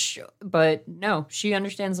English. But no, she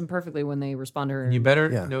understands them perfectly when they respond to her. You better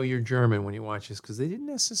Yeah. know your German when you watch this because they didn't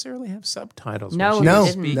necessarily have subtitles. No, when she they was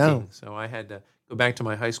didn't. speaking. No. So I had to go back to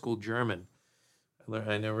my high school German. I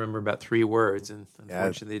remember about 3 words, and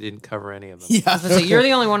unfortunately, they didn't cover any of them. Yeah. So you're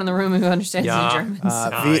the only one in the room who understands Yeah. the German.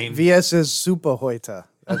 Nine. VS is super heute.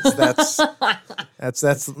 That's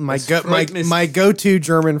Freudness. my go-to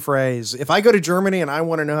German phrase. If I go to Germany and I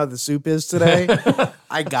want to know how the soup is today,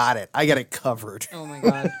 I got it. I got it covered. Oh my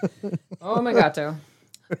god. Oh my gato.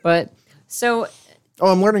 But so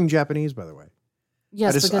Oh, I'm learning Japanese, by the way.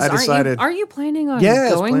 yes, I because decided- aren't you planning on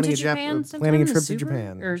Yes, going planning to a Japan? planning a sometime? trip to Super?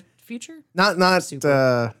 Japan. Or future? Not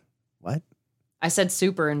Super. what? I said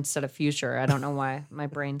super instead of future. I don't know why. My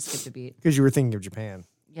brain skipped a beat. Because you were thinking of Japan.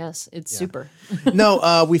 Yes, it's super.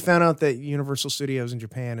 No, we found out that Universal Studios in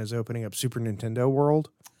Japan is opening up Super Nintendo World.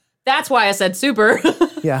 That's why I said super.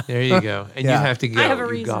 Yeah. There you go. And Yeah. you have to go. I have a you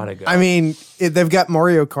reason. gotta go. I mean, they've got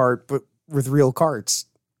Mario Kart, but with real carts.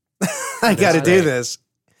 I got to That's do right. this.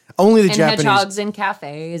 Only the And Japanese. hedgehogs in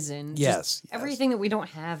cafes and Yes, just yes. everything that we don't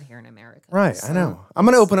have here in America. Right, I know. I'm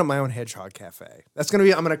going to open up my own hedgehog cafe. I'm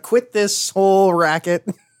going to quit this whole racket.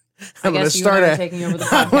 I guess you and I are taking over the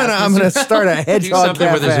podcast. I'm going to start a Do hedgehog something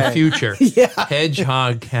cafe. where there's a future. Yeah.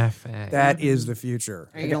 Hedgehog cafe. That is the future.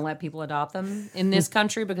 Are you going to let people adopt them in this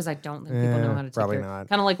country? Because I don't think people know how to take probably care. not.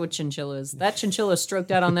 Kind of like with chinchillas. That chinchilla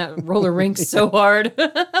stroked out on that roller rink so hard.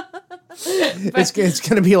 It's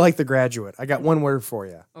going to be like The Graduate. I got one word for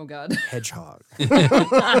you. Oh, God. Hedgehog. With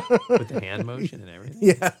the hand motion and everything.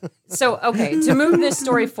 Yeah. So, okay, to move this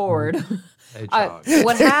story forward, Hedgehog.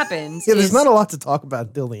 what happens Yeah, there's is... not a lot to talk about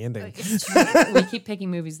until the ending. It's true. We keep picking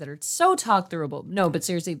movies that are so talk throughable. No, but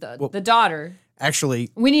seriously, the daughter. Actually,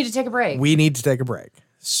 We need to take a break. we need to take a break.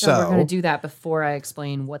 so we're going to do that before I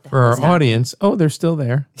explain what the For hell our is happening. audience, they're still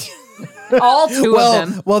there. All two of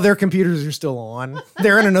them. Well, their computers are still on.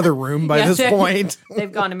 They're in another room by Yeah, this they're- point.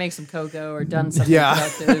 They've gone to make some cocoa or done something Yeah.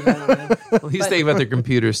 productive. I don't know. At least they got their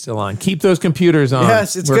computers still on. Keep those computers on.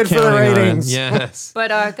 Yes, it's We're good for the counting on it. ratings. Yes. But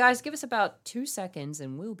guys, give us about 2 seconds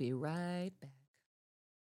and we'll be right back.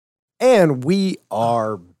 And we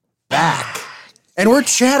are back. And we're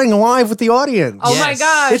chatting live with the audience. Oh my Yes.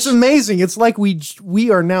 gosh. It's amazing. It's like we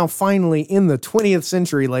are now finally in the 20th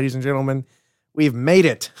century, ladies and gentlemen. We've made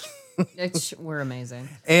it. We're amazing.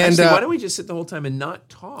 And Actually, why don't we just sit the whole time and not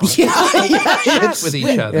talk? yeah, Chat with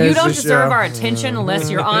each other. You It's don't a deserve show. our attention unless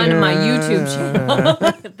you're on my YouTube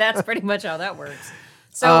channel. That's pretty much how that works.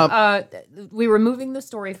 So we were moving the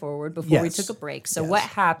story forward before we Yes. took a break. So what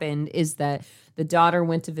happened is that the daughter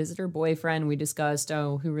went to visit her boyfriend. We discussed,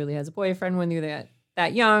 who really has a boyfriend when they're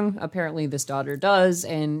that young? Apparently this daughter does.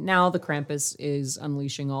 And now the Krampus is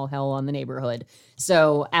unleashing all hell on the neighborhood.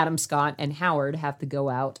 So Adam Scott and Howard have to go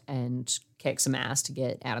out and kick some ass to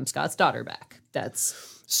get Adam Scott's daughter back.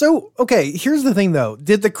 That's... So, okay, here's the thing though.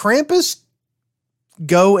 Did the Krampus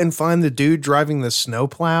go and find the dude driving the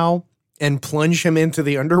snowplow and plunge him into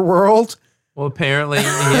the underworld? Well, apparently,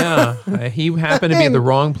 yeah. He happened to be at the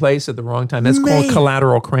wrong place at the wrong time. That's called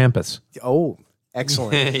collateral Krampus. Oh,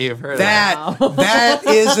 excellent. You've heard of that. That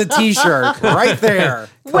is a t-shirt right there.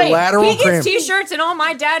 Wait, Collateral he gets Krampus. T-shirts and all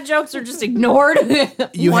my dad jokes are just ignored.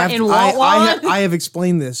 You have in I, Wawa? I have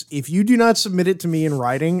explained this. If you do not submit it to me in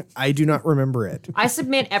writing, I do not remember it. I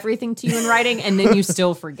submit everything to you in writing, and then you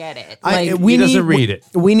still forget it. Like, We He doesn't need- read it.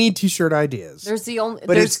 We need t-shirt ideas. there's the only.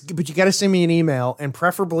 But there's, but you got to send me an email, and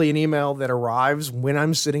preferably an email that arrives when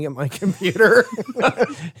I'm sitting at my computer,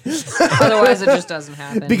 otherwise it just doesn't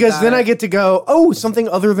happen. because Got then it. I get to go, oh, something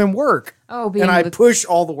other than work, Oh, being and I the, push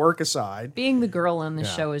all the work aside. being the girl on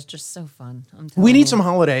this show is just so fun. I'm telling We you. need some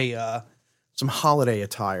holiday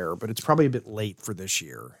attire, but it's probably a bit late for this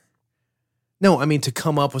year. No, I mean to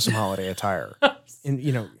come up with some holiday attire,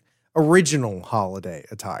 and original holiday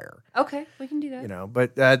attire. Okay, we can do that.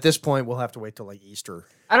 But at this point, we'll have to wait till like Easter.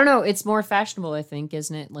 I don't know. It's more fashionable, I think,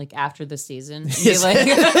 isn't it? Like after the season, be Is like,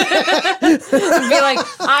 be like,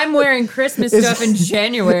 I'm wearing Christmas Is- stuff in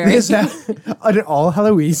January. Is that an all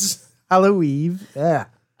Halloween? Yeah.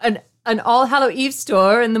 An All Hallow Eve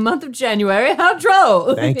store in the month of January. How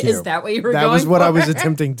droll! Thank you. Is that what you were That going was what for? I was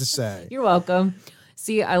attempting to say. You're welcome.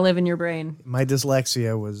 See, I live in your brain. My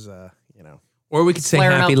dyslexia was, Or we could say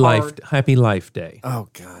Flaring Happy up Life, hard. Happy Life Day. oh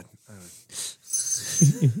God.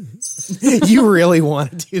 You really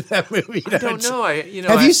want to do that movie? I don't know.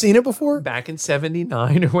 Have you seen it before? back in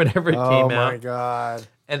 '79 or whenever it Oh came my out, God.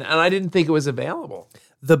 and I didn't think it was available.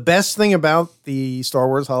 The best thing about the Star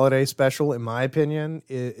Wars Holiday Special, in my opinion,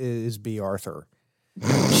 is B. Arthur.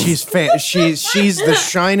 She's she's the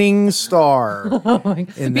shining star.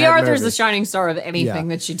 in B. that Arthur's movie. the shining star of anything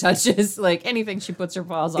Yeah. that she touches. Like anything she puts her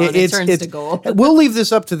paws on, it turns to gold. We'll leave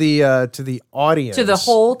this up to the audience. To the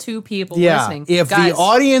whole two people Yeah. listening. If Guys, the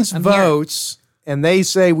audience I'm here. votes and they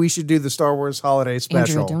say we should do the Star Wars Holiday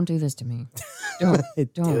Special, Andrea, don't do this to me. Don't. do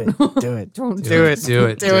don't. it. Do it. Don't Do it. Do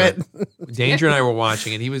it. Do it. Danger and I were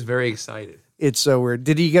watching, and he was very excited. It's so weird.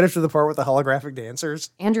 Did he get up to the part with the holographic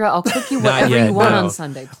dancers? Andrea, I'll cook you Not whatever yet, you want no. on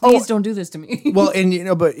Sunday. Please don't do this to me. Well,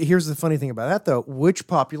 and but here's the funny thing about that though. Which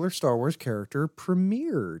popular Star Wars character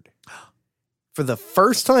premiered for the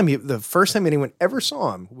first time? The first time anyone ever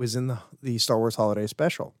saw him was in the Star Wars Holiday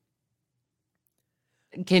Special.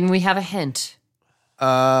 Can we have a hint?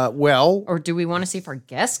 Well, Or do we want to see if our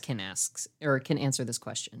guest can ask or can answer this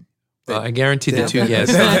question? Well, I guarantee the two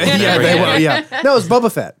yes. yeah, they will. Yeah, no, it's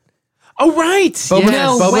Boba Fett Oh right. Boba- yes.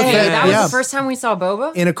 No Boba way. Fett, That was yeah. the first time we saw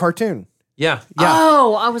Boba? in a cartoon. Yeah. Yeah.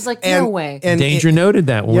 Oh, I was like, no And- way. And Danger noted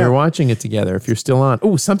that when we yeah. were watching it together. If you're still on,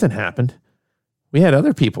 oh, something happened. We had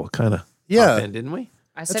other people kind of yeah, didn't we?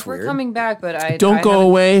 I said that's we're weird. coming back, but I Don't go haven't-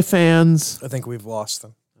 away, fans. I think we've lost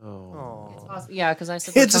them. Yeah, because I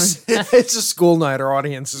said we're coming. It's a school night. Our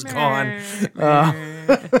audience is gone.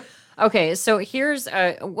 Okay, so here's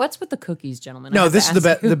what's with the cookies, gentlemen? I No, have this to is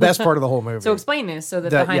ask you. the best part of the whole movie. So explain this so that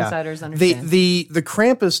The- the yeah. hindsighters understand. The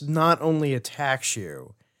Krampus not only attacks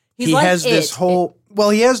you, He's he like has this it. whole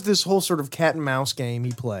he has this whole sort of cat and mouse game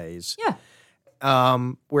he plays. Yeah.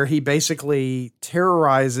 Where he basically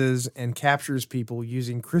terrorizes and captures people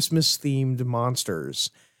using Christmas themed monsters.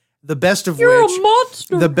 The best of You're which a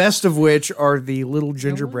monster. the best of which are the little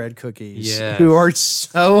gingerbread cookies, Yes. who are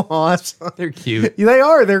so awesome. They're cute. They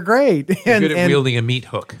are. They're great. They're good at wielding a meat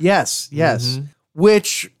hook. Yes, yes.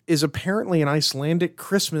 Which is apparently an Icelandic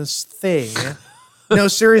Christmas thing. No,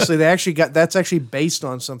 seriously, that's actually based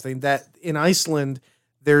on something that in Iceland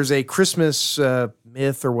there's a Christmas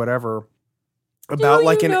myth or whatever about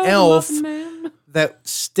like an elf that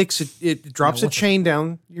drops a chain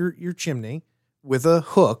down your chimney with a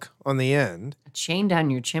hook on the end. A chain down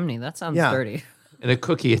your chimney. That sounds Yeah. dirty. And a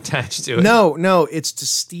cookie attached to it. No, it's to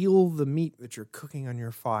steal the meat that you're cooking on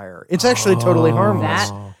your fire. It's actually totally harmless.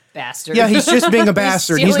 That bastard. Yeah, he's just being a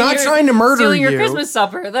bastard. He's stealing not trying to murder stealing you. your Christmas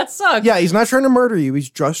supper. That sucks. Yeah, he's not trying to murder you. He's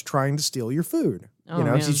just trying to steal your food. Oh,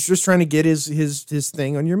 man. He's just trying to get his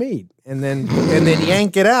thing on your meat, and then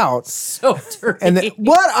yank it out. So dirty. And then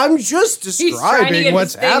what? I'm just He's trying to describing get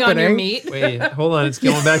what's his thing on your happening. meat. Wait, hold on. It's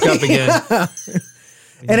going back up again.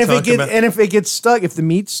 And if it gets stuck, if the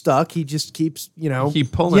meat's stuck, he just keeps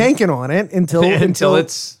Keep pulling. yanking on it until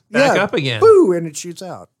it's back up again. Boo, and it shoots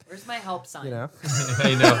out. Where's my help sign?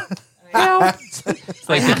 I know. It's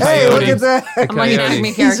like the Hey, coyote. look at that! I'm like an Coyote. Acme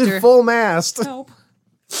He's character. in full mast. Help.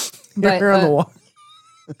 But, You're on the wall.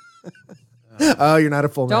 Oh, you're not a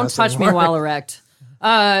full don't mast. touch me anymore. while erect.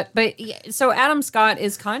 But yeah, so Adam Scott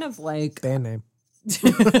is kind of like Band name.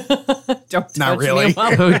 don't Not touch really. me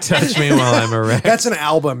while Don't touch me while I'm erect. That's an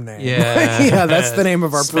album name. Yeah. Yeah, that's the name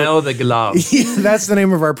of our Smell the glove. that's the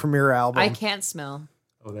name of our premiere album. I can't smell.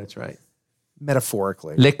 Oh, that's right.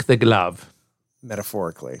 Metaphorically. Lick the glove.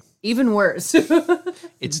 Metaphorically. Even worse.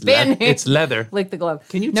 It's Band name. It's leather. Lick the glove.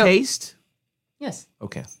 Can you No. taste? Yes.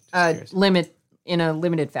 Okay. Just curious. Limit in a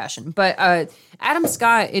limited fashion. But Adam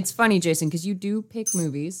Scott, it's funny, Jason, because you do pick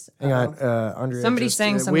movies. Hang on, Andrea. Somebody's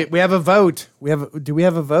saying something. We have a vote. Do we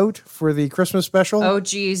have a vote for the Christmas special? Oh,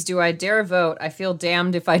 geez, do I dare vote? I feel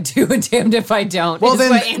damned if I do and damned if I don't. well is then.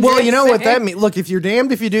 what Andrea's Well, you know what saying. that means. Look, if you're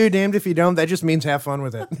damned if you do, damned if you don't, that just means have fun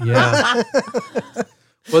with it. Yeah.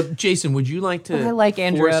 Well, Jason, would you like to I like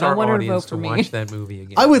Andrea. force I our want her to audience vote for to me. watch that movie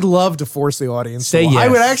again? I would love to force the audience. Say to watch. I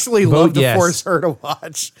would yes. actually Vote love to yes. force her to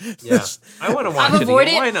watch. Yeah. I want to watch I've it avoided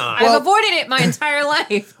again. it. Why not? I've avoided it my entire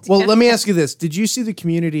life. Well, let me ask you this: did you see the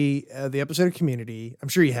Community, the episode of Community? I'm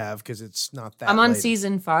sure you have because it's not that. I'm on late,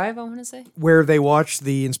 season 5, I want to say. where they watched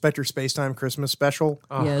the Inspector Spacetime Christmas special.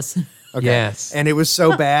 Yes. Okay. Yes. And it was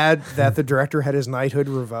so bad that the director had his knighthood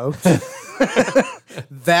revoked.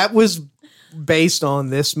 That was based on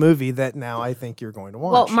this movie that now I think you're going to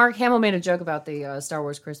watch. Well, Mark Hamill made a joke about the Star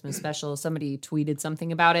Wars Christmas special. Somebody tweeted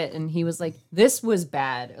something about it, and he was like, this was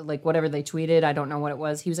bad. Like, whatever they tweeted, I don't know what it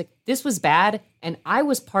was. He was like, this was bad, and I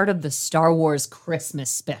was part of the Star Wars Christmas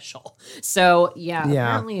special. So, yeah.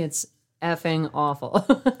 Apparently it's effing awful.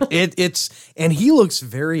 and he looks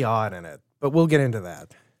very odd in it, but we'll get into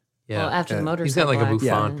that. Yeah. Well, after the motorcycle He's got like a accident.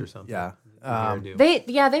 bouffant or something. Yeah. Hairdo.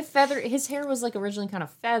 They feathered his hair was like originally kind of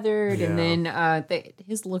feathered, and then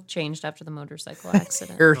his look changed after the motorcycle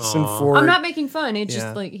accident. Harrison Ford. I'm not making fun. It Yeah.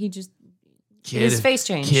 just like he just Kid, his face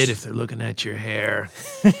changed. Kid, if they're looking at your hair,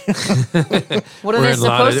 What are they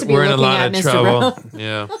supposed to be we're in a looking lot at, of Mr. trouble. Brown?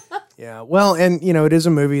 Yeah. Yeah. Well, and it is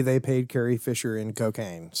a movie. They paid Carrie Fisher in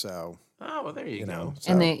cocaine, so Oh well, there you go. know.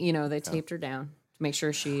 And they taped her down to make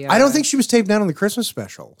sure she. I don't think she was taped down on the Christmas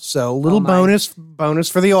special. So little my. bonus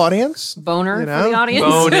for the audience. boner you for know? the audience.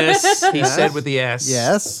 Bonus. He said with the S.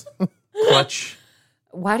 Yes. Clutch.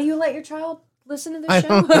 Why do you let your child listen to this I show?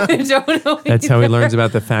 don't know. I don't know. That's how he either. learns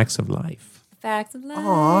about the facts of life. Facts of life.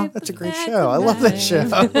 Aw, that's a the great facts show. of I love that life. show.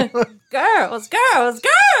 Girls.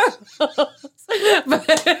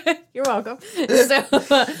 But, you're welcome. So,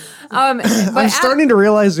 but I'm starting to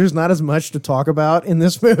realize there's not as much to talk about in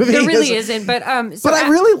this movie. There really as- isn't, but But I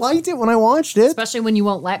really liked it when I watched it. especially when you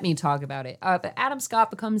won't let me talk about it. But Adam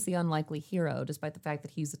Scott becomes the unlikely hero, despite the fact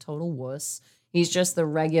that he's a total wuss. He's just the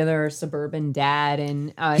regular suburban dad,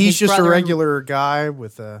 and He's his just a brother- regular guy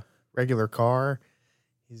with a regular car.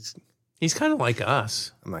 He's kind of like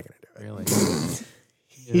us, I'm not going to do it. really.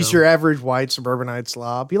 He's your average white suburbanite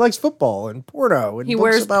slob. He likes football and porno and He books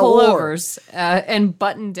wears about war. pullovers and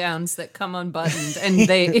button downs that come unbuttoned, and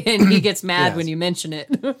he gets mad Yes. when you mention it.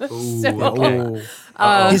 Ooh, So,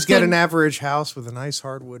 okay. He's got an average house with a nice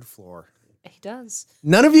hardwood floor. he does.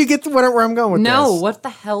 None of you get to where I'm going with No, this. what the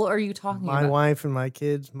hell are you talking My about? wife and my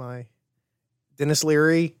kids, my Dennis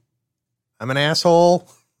Leary. I'm an asshole.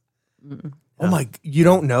 Oh my! You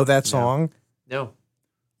don't know that song? No.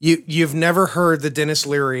 You've never heard the Dennis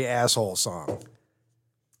Leary asshole song?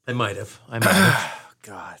 I might have.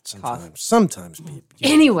 God, sometimes people.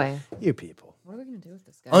 Anyway, You people. what are we gonna do with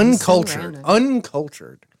this guy? He's so Uncultured. random.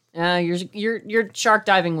 Uncultured. You're shark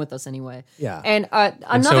diving with us anyway. Yeah. And so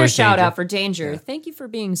another is shout Danger. out for Danger. Thank you for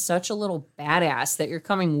being such a little badass that you're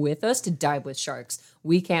coming with us to dive with sharks.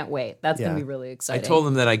 We can't wait. That's gonna Yeah. be really I exciting. told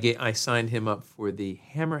him that I signed him up for the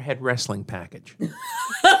Hammerhead wrestling package.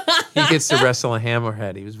 He gets to wrestle a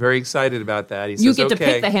hammerhead. He was very excited about that. He you says, get to okay.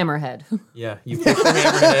 pick the hammerhead. Yeah, you pick the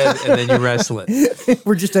hammerhead and then you wrestle it.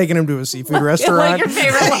 We're just taking him to a seafood like restaurant. your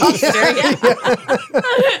favorite lobster.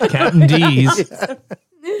 Yeah. Captain D's.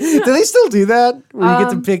 Do they still do that? Where you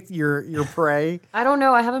get to pick your prey? I don't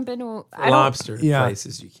know. I haven't been to. I don't, Lobster Yeah.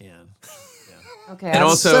 places you can. okay. And I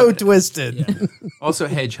was- also, So twisted. Also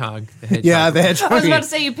hedgehog. The hedgehog. Yeah, the hedgehog. I was about to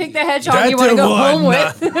say you pick the hedgehog That's you want to the go home one.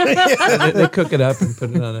 with. They cook it up and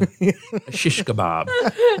put it on a shish kebab.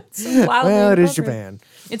 Wildly Well, it is inappropriate. Japan.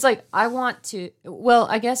 It's like I want to. Well,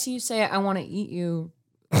 I guess you say I want to eat you.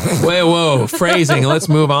 Whoa, phrasing. Let's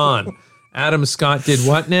move on. Adam Scott did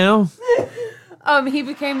what now? He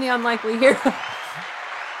became the unlikely hero.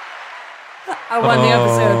 I won the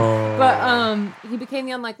episode, but he became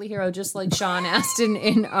the unlikely hero, just like Sean Astin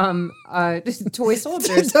in Toy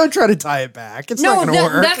Soldiers. Don't try to tie it back. It's No, not going to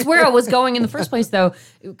work. that's where I was going in the first place, though,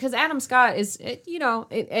 because Adam Scott is,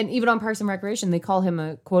 and even on Parks and Recreation, they call him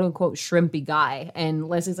a quote unquote shrimpy guy, and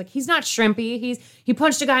Leslie's like, he's not shrimpy. He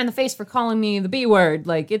punched a guy in the face for calling me the B word.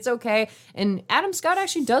 Like, it's okay. And Adam Scott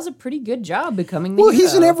actually does a pretty good job becoming the Well, hero.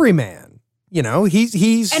 he's an everyman. You know,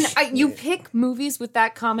 he's And you pick movies with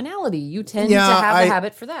that commonality. You tend Yeah, to have I- a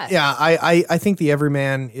habit for that. yeah. I think the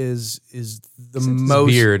everyman is the most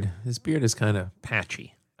His beard. His beard is kind of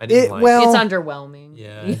patchy. I didn't like well, It's underwhelming.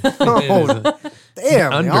 Yeah. Oh,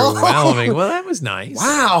 damn. Underwhelming. Well, that was nice.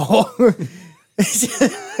 Wow.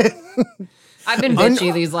 I've been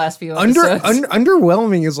bitchy these last few episodes.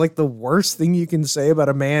 Underwhelming is like the worst thing you can say about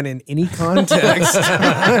a man in any context.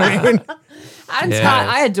 I mean, Adam Yes. Scott,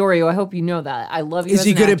 I adore you. I hope you know that. I love you. is as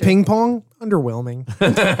he an good at actor. ping pong? Underwhelming.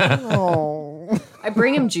 Oh, I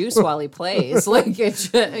bring him juice while he plays. Like, it's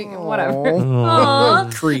whatever. Aw.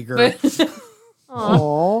 Krieger.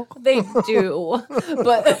 Oh, They do.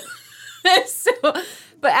 But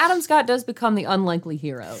but Adam Scott does become the unlikely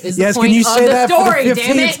hero. Is yes. the point Can you of say the that story, for the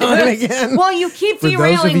damn 15th it. time again? Well, you keep For those of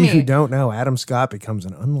derailing you me. who don't know, Adam Scott becomes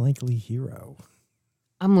an unlikely hero.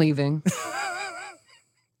 I'm leaving.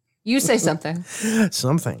 You say something.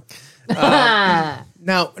 Something.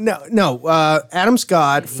 No. Adam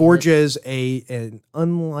Scott forges an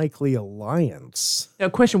unlikely alliance. Now,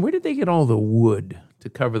 question: where did they get all the wood to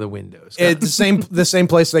cover the windows? At the same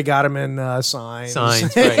place they got him in Signs.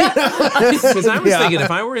 Signs, right? Because I was thinking,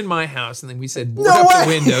 if I were in my house and then we said board No up way.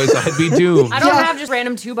 the windows, I'd be doomed. I don't have just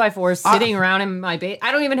random 2x4s sitting around in my base.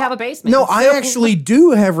 I don't even have a basement. No, I So- actually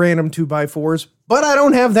do have random 2x4s, but I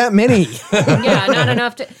don't have that many. Yeah, not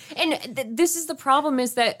enough to. And this is the problem: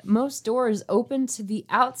 is that most doors open to the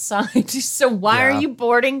outside. So why Yeah. are you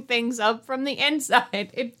boarding things up from the inside?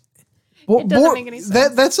 It Well, doesn't make any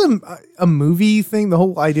sense. That's a movie thing. The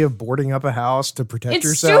whole idea of boarding up a house to protect it's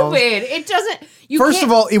yourself. stupid. It doesn't. You First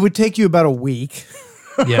can't- of all, it would take you about a week.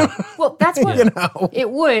 Yeah. well, that's what know. it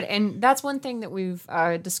would, and that's one thing that we've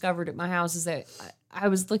discovered at my house is that I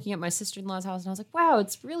was looking at my sister-in-law's house and I was like, wow,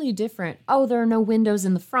 it's really different. Oh, there are no windows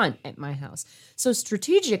in the front at my house. So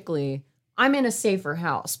strategically, I'm in a safer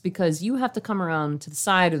house because you have to come around to the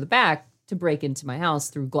side or the back to break into my house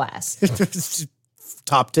through glass.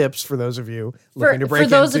 Top tips for those of you For, looking to break for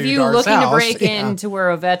those into of you Dar's looking house. to break Yeah. in to where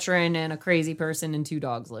a veteran and a crazy person and 2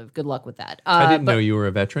 dogs live, good luck with that. I didn't but know you were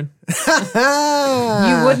a veteran.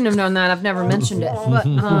 you wouldn't have known that. I've never mentioned it. But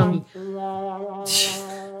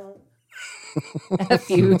F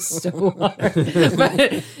you, Stillwater.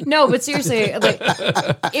 But no, but seriously, like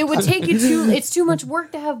it would take you it's too much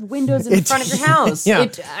work to have windows in the front of your house. Yeah.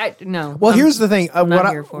 No. Well, here's the thing. not What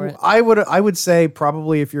here for it. I would say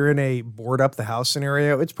probably if you're in a board up the house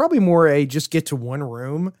scenario, it's probably more a just get to one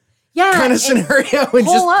room yeah, kind of and scenario and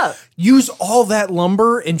pull just up. use all that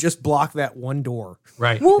lumber and just block that one door.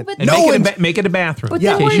 Right. Well, but and no make it a bathroom But in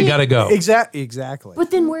then case where you you- got to go. Exactly.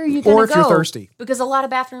 But then where are you going to Or go? if you're thirsty. Because a lot of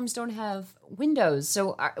bathrooms don't have windows.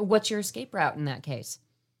 So what's your escape route in that case?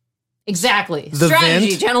 Exactly. The Strategy,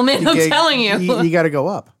 vent, gentlemen. I'm telling you. You got to go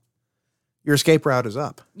up. Your escape route is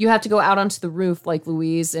up. You have to go out onto the roof like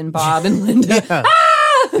Louise and Bob and Linda. Yeah.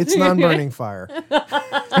 It's non-burning fire.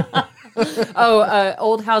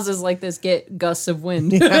 Old houses like this get gusts of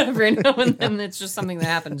wind every now and then. It's just something that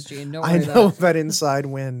happens, Gene. Don't worry I know about it. about inside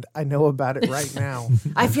wind. I know about it right now.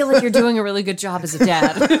 I feel like you're doing a really good job as a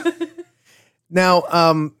dad. Now,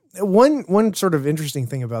 one sort of interesting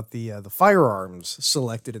thing about the firearms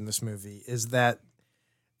selected in this movie is that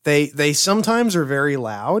they sometimes are very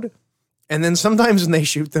loud, and then sometimes when they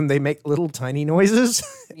shoot them, they make little tiny noises,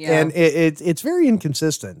 and it's very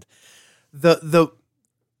inconsistent.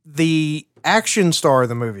 The action star of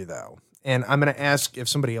the movie, though, and I'm going to ask if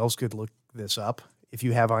somebody else could look this up. If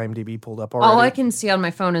you have IMDb pulled up already, All I can see on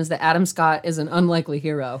my phone is that Adam Scott is an unlikely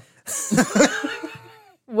hero.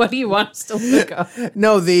 What do you want us to look up?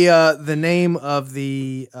 No, the name of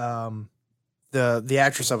the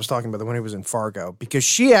actress I was talking about, the one who was in Fargo, because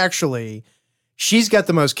she's got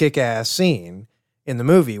the most kick-ass scene in the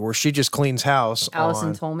movie where she just cleans house.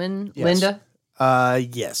 Allison Tolman, Yes. Linda.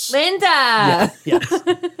 Yes. Linda. Yes.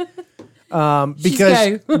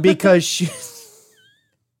 Because she,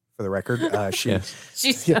 for the record, she. Yes.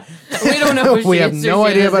 She's. We don't know. Who We she have is, no who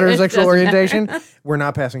she idea is. about her It sexual doesn't matter. orientation. We're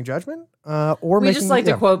not passing judgment. Or We making, just like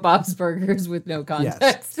yeah. to quote Bob's Burgers with no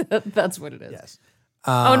context. That's what it is. Yes.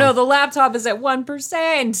 Oh no, the laptop is at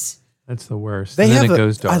 1%. That's the worst. They and then have it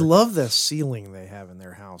goes dark. I love the ceiling they have in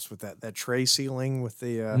their house with that tray ceiling with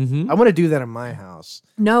the. Mm-hmm. I want to do that in my house.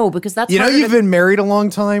 No, because that's You know, harder you've to- been married a long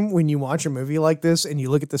time when you watch a movie like this and you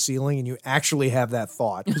look at the ceiling and you actually have that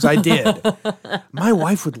thought. Because I did. My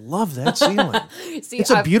wife would love that ceiling. see. It's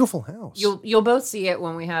a beautiful house. You'll both see it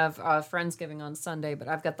when we have Friendsgiving on Sunday, but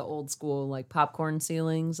I've got the old school like popcorn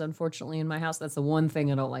ceilings. Unfortunately, in my house, that's the one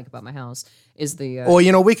thing I don't like about my house is the. Well,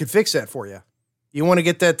 you know, we could fix that for you. You want to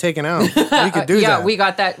get that taken out? We could do yeah, that. we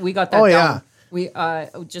got that. We got that. Oh, done. yeah. We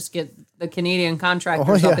just get the Canadian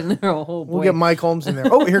contractors up in there. Oh boy. We'll get Mike Holmes in there.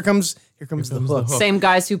 Oh, here comes the hook. Same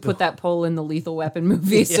guys who put that pole in the Lethal Weapon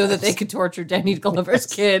movie so that they could torture Danny Glover's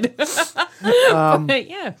kid. But,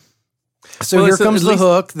 yeah. So Well, here it's at comes the least-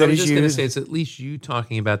 hook I that was is just going to used. say it's at least you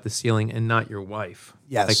talking about the ceiling and not your wife.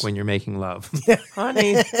 Yes. Like when you're making love.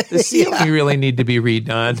 Honey, the ceiling really need to be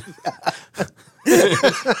redone.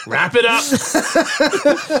 Wrap it up.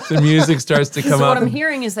 The music starts to come So up. what I'm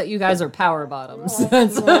hearing is that you guys are power bottoms.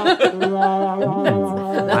 That's what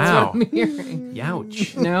Wow. I'm hearing.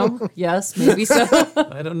 Youch. No? Yes? Maybe so?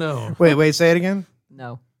 I don't know. Wait, say it again.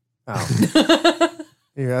 No. Oh.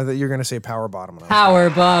 Yeah, you're going to say power bottom. and I was Power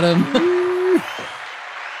bottom.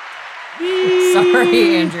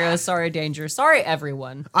 Sorry, Andrea. Sorry, Danger. Sorry,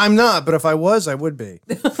 everyone. I'm not, but if I was, I would be.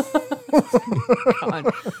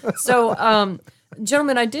 God. So,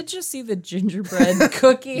 gentlemen, I did just see the gingerbread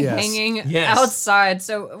cookie Yes. hanging Yes. outside.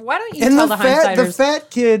 So why don't you And tell the the fat hindsighters?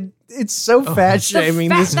 kid, it's so fat shaming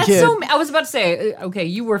this that's kid. so. I was about to say, okay,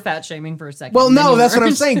 you were fat shaming for a second. Well, and then no, you that's what I'm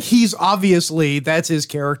weren't. saying. He's obviously that's his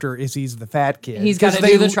character. Is he's the fat kid? He's gotta 'Cause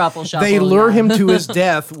do the truffle shuffle, They lure yeah. him to his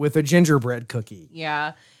death with a gingerbread cookie.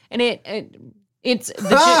 Yeah, and it's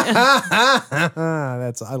the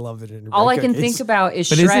That's I love the gingerbread. all I can cookies. think about is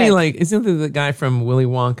But Shrek. isn't he the guy from Willy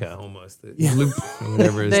Wonka almost? Loop, or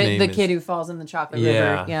whatever his name The is. kid who falls in the chocolate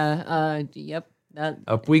Yeah. river. Yeah. Yep. That,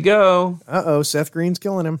 Up we go. Seth Green's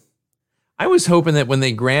killing him. I was hoping that when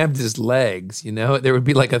they grabbed his legs, there would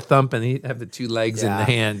be like a thump and he'd have the two legs in Yeah. the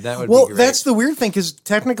hand. That would Well, be great. that's the weird thing because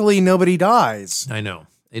technically nobody dies. I know.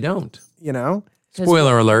 They don't. You know.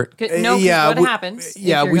 Spoiler alert. no, yeah, what we- happens?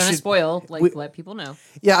 yeah, if you're we gonna should- spoil. we- Let people know.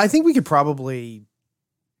 Yeah, I think we could probably,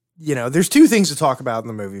 there's two things to talk about in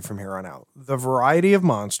the movie from here on out: the variety of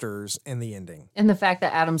monsters and the ending. And the fact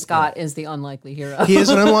that Adam Scott is the unlikely hero. He is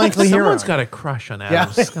an unlikely hero. Someone's got a crush on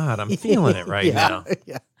Adam Yeah. Scott. I'm feeling it right now.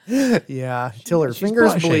 Yeah, till her She's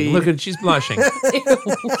fingers blushing. bleed. Look at she's blushing. You had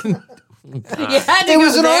to It go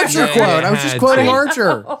was an there. Archer Yeah, quote. you I was just had quoting to.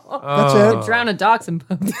 Archer. That's Oh. it. Drown a dachshund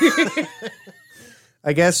puppy.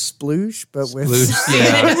 I guess sploosh, but with. Sploosh,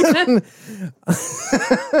 yeah.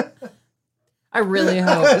 I really I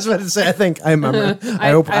hope. was about to say. I think I remember. I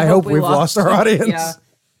I hope we we've lost our audience. Yeah.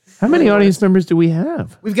 How many audience members do we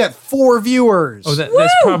have? We've got 4 viewers. Oh, that's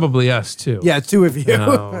probably us too. yeah, 2 of you.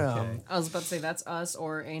 Oh, okay. I was about to say that's us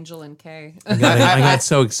or Angel and Kay. I got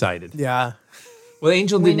so excited. Yeah. Well,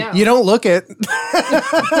 Angel We didn't. know. You don't look it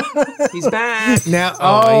He's back. now.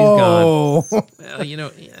 Oh, Oh, Well, yeah,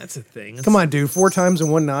 that's a thing. come on, dude! 4 times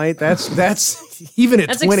in one night. That's even at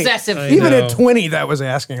That's 20. excessive. Even know. at 20, that was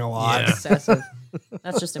asking a lot. Yeah. Excessive.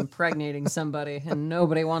 That's just impregnating somebody, and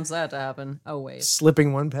nobody wants that to happen. Oh wait,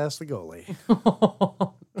 Slipping one past the goalie.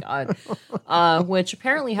 God. Which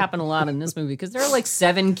apparently happened a lot in this movie because there are like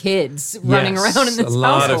 7 kids running Yes, around in this a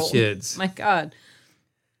lot household. of kids. My God.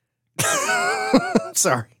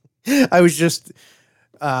 Sorry, I was just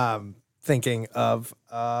thinking of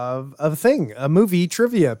a movie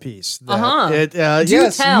trivia piece. Do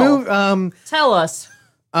Yes, tell. Tell us.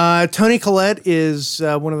 Toni Collette is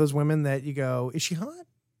one of those women that you go, is she hot?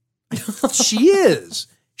 She is.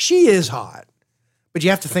 She is hot. But you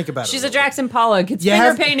have to think about it. She's a Jackson Pollock. It's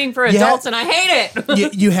finger painting for adults, and I hate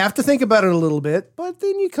it. you have to think about it a little bit, but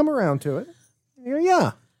then you come around to it.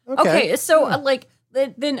 Yeah. Okay, so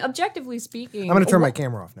then objectively speaking, I'm going to turn my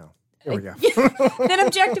camera off now. There we go. Then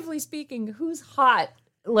objectively speaking, who's hot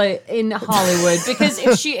in Hollywood? Because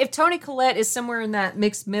if Toni Collette is somewhere in that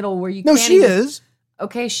mixed middle where you she is.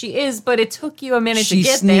 Okay, she is, but it took you a minute to get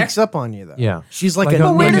there. She sneaks up on you, though. Yeah. She's like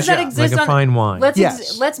but where does that exist? Like a fine wine.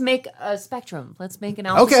 Let's make a spectrum. Let's make an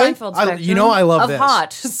Alpha Seinfeld spectrum. I love of this.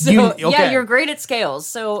 Hot. So, yeah, you're great at scales.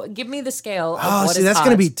 So give me the scale of what is that's hot.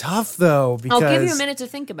 going to be tough, though, because... I'll give you a minute to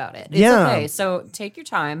think about it. It's okay. So take your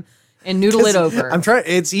time and noodle it over. I'm trying...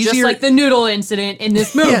 It's easier... Just like the noodle incident in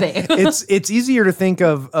this movie. It's easier to think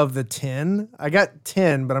of the 10. I got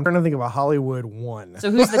 10, but I'm trying to think of a Hollywood 1. So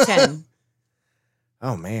who's the 10?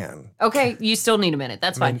 Oh, man. Okay, you still need a minute.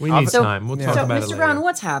 That's fine. We need time. We'll talk about it later. Mr. Brown,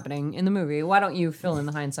 what's happening in the movie? Why don't you fill in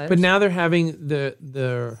the hindsight? But now they're having the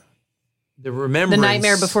remembrance. The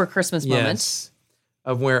Nightmare Before Christmas moment.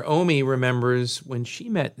 Of where Omi remembers when she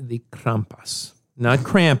met the Krampus. Not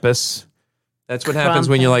Krampus. That's what happens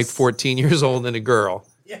when you're like 14 years old and a girl.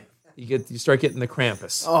 Yeah. You start getting the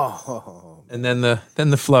Krampus. Oh. And then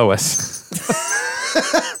the Flois.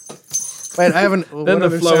 Wait, I haven't. Then the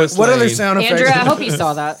Flois Lane. What other sound effects? Andrew, I hope you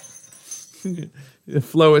saw that. The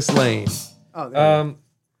Flois Lane. Oh,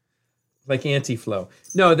 like anti-flow.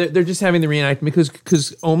 No, they're just having the reenactment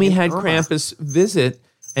because Omi had Krampus visit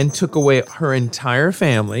and took away her entire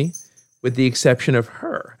family, with the exception of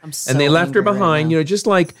her. So and they left her angry behind, right just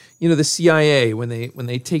like, the CIA when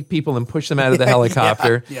they take people and push them out of the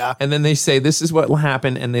helicopter. Yeah. And then they say, this is what will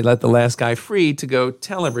happen. And they let the last guy free to go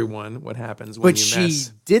tell everyone what happens when you mess.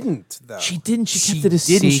 She didn't, though. She didn't. She kept it a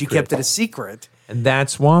secret. She kept it a secret. And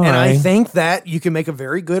that's why. And I think that you can make a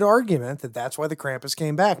very good argument that that's why the Krampus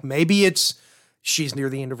came back. Maybe she's near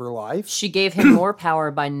the end of her life. She gave him more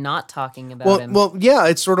power by not talking about him. Well, yeah,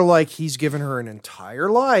 it's sort of like he's given her an entire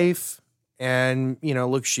life. And,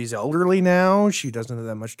 look, she's elderly now. She doesn't have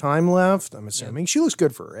that much time left, I'm assuming. She looks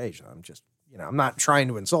good for her age. I'm just, I'm not trying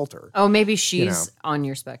to insult her. Oh, maybe she's on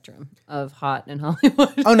your spectrum of hot in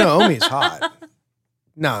Hollywood. Oh, no, Omi's hot.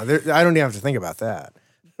 No, I don't even have to think about that.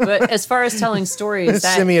 But as far as telling stories,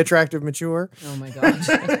 semi-attractive, mature. Oh my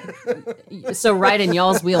gosh! So right in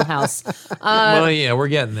y'all's wheelhouse. Well, yeah, we're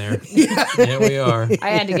getting there. Yeah, we are. I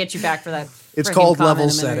had to get you back for that. It's called level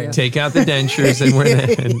setting. Take out the dentures,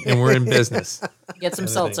 and we're in business. Get some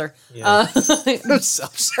seltzer. Yeah.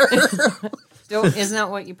 Seltzer. Isn't that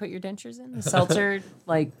what you put your dentures in? The seltzer,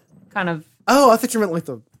 kind of. Oh, I thought you meant like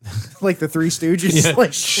the Three Stooges.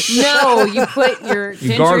 Yeah. No, you put your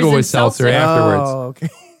dentures gargle in with seltzer afterwards. Oh, okay.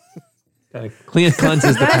 Kind of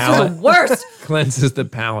cleanses the palate. That's the worst. Cleanses the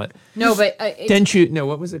palate. No, but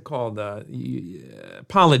what was it called?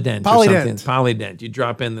 Polydent or something. Polydent. You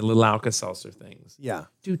drop in the little Alka-Seltzer things. Yeah.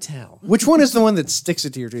 Do tell. Which one is the one that sticks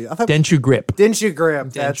it to your teeth? I thought Denture Grip. Denture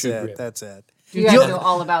Grip. That's Denture it. Grip. That's it. You guys know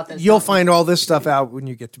all about this. You'll find all this stuff out when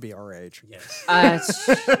you get to be our age. Yes.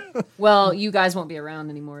 Well, you guys won't be around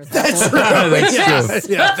anymore. At that That's point. That's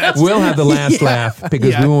true. Yeah, we'll have the last laugh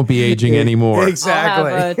because we won't be aging anymore.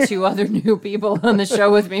 Exactly. I'll have 2 other new people on the show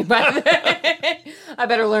with me by then. I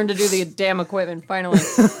better learn to do the damn equipment finally.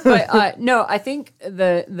 But no, I think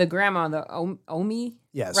the grandma, the Omi,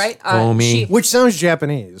 yes, right? Omi. Which sounds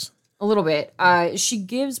Japanese. A little bit. She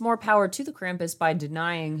gives more power to the Krampus by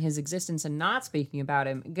denying his existence and not speaking about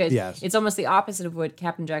him. Because it's almost the opposite of what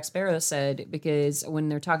Captain Jack Sparrow said, because when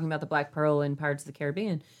they're talking about the Black Pearl in Pirates of the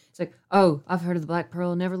Caribbean, it's like, oh, I've heard of the Black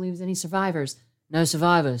Pearl never leaves any survivors. No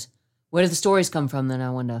survivors. Where do the stories come from then, I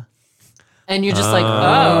wonder? And you're just like,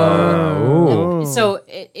 oh. So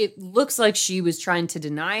it looks like she was trying to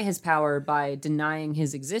deny his power by denying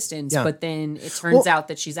his existence, but then it turns out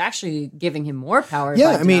that she's actually giving him more power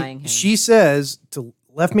by denying him. She says to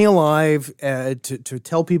left me alive to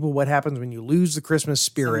tell people what happens when you lose the Christmas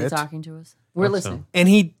spirit. Somebody talking to us? We're listening.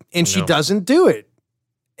 And she doesn't do it.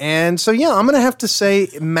 And so, yeah, I'm going to have to say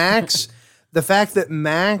Max, the fact that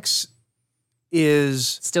Max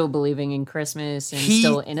is still believing in Christmas and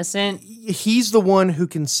still innocent. He's the one who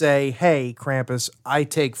can say, hey, Krampus, I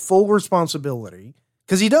take full responsibility.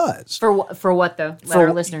 Because he does. For what, though? Let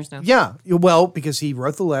our listeners know. Yeah. Well, because he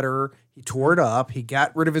wrote the letter, he tore it up, he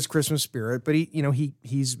got rid of his Christmas spirit, but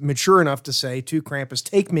he's mature enough to say to Krampus,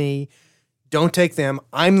 take me, don't take them.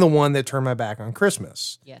 I'm the one that turned my back on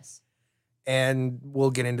Christmas. Yes. And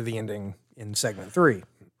we'll get into the ending in segment 3.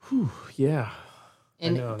 Yeah.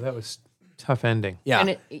 And I know, that was tough ending. Yeah.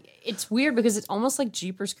 And it's weird because it's almost like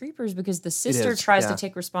Jeepers Creepers because the sister is, tries yeah. to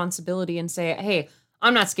take responsibility and say, hey,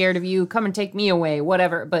 I'm not scared of you. Come and take me away,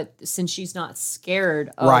 whatever. But since she's not scared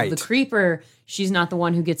of Right. the creeper, she's not the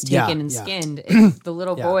one who gets Yeah, taken and yeah. skinned. The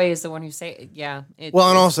little boy is the one who say, Well, and it's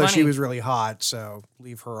also she funny. was really hot, so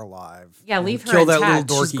leave her alive. Yeah, And leave her kill that intact.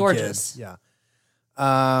 little dorky She's gorgeous. kid. Yeah.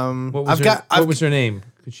 What was her name?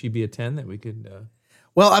 Could she be a 10 that we could...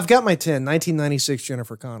 Well, I've got my 10, 1996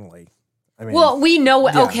 Jennifer Connelly. I mean, Well, we know.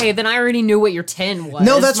 Yeah. Okay, then I already knew what your 10 was.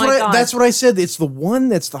 no, that's My what God. that's what I said. It's the one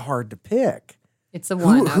that's the hard to pick. It's the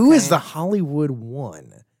one. Who is okay. the Hollywood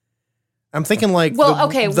one? I'm thinking like Well, the,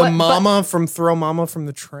 okay, the what- mama from Throw Mama from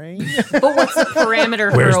the Train. But what's the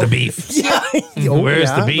parameter? Where's for the beef? Yeah. Where's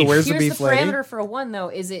the beef? Where's the Here's beef the lady? parameter for a one, though.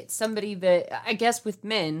 Is it somebody that, I guess with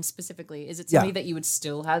men specifically, is it somebody that you would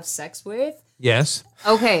still have sex with? Yes.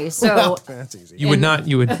 Okay, so Well, that's easy. You would not.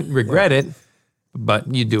 You would regret it,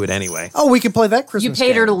 but you do it anyway. Oh, we could play that you Christmas.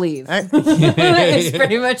 paid her to game. leave. I- It's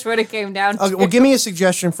pretty much what it came down to. Okay, well, give me a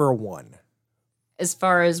suggestion for a one. As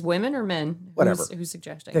far as women or men? Whatever. Who's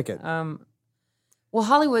suggesting? Pick it. Well,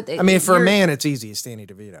 Hollywood. I mean, for a man, it's easy. It's Danny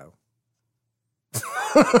DeVito.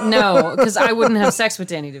 No, because I wouldn't have sex with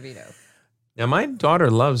Danny DeVito. Now, my daughter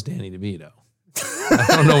loves Danny DeVito. I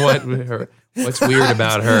don't know what's weird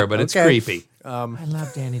about her, but it's Okay. creepy. I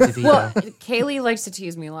love Danny DeVito. Well, Kaylee likes to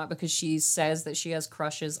tease me a lot because she says that she has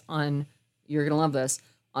crushes on, you're going to love this,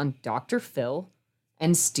 on Dr. Phil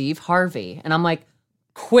and Steve Harvey. And I'm like,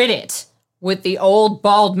 quit it with the old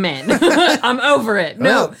bald men. I'm over it.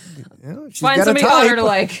 No. Well, she's Find got a somebody type. hotter to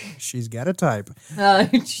like. She's got a type. Uh,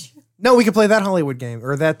 No, we could play that Hollywood game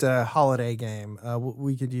or that holiday game.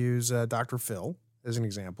 We could use Dr. Phil as an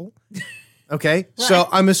example. Okay, so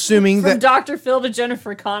I'm assuming from that. Dr. Phil to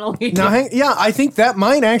Jennifer Connelly. No, yeah, I think that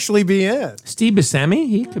might actually be it. Steve Buscemi,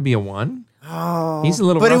 he could be a 1. Oh, He's a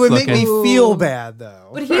little but it rough would make me looking. feel bad though,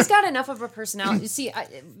 But he's got enough of a personality. See,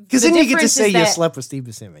 because then you get to say you slept with Steve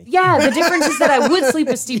Buscemi. Yeah, the difference is that I would sleep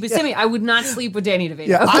with Steve Buscemi. I would not sleep with Danny DeVito.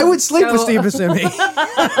 Yeah, I would sleep with So- Steve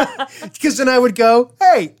Buscemi because then I would go,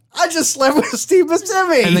 "Hey, I just slept with Steve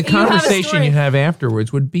Buscemi." And the have a conversation story. you have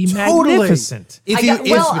afterwards would be Totally. magnificent. if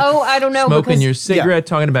I don't know. Smoking because, your cigarette,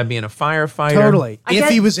 talking about being a firefighter. totally, I if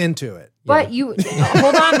get- he was into it. But you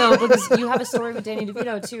hold on though, because you have a story with Danny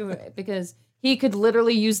DeVito too, because he could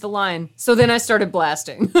literally use the line. So then I started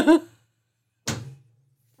blasting. From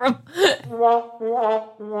come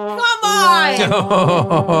on.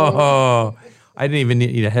 Oh, I didn't even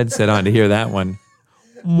need a headset on to hear that one.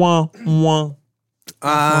 Wah, wah.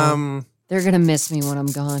 They're gonna miss me when I'm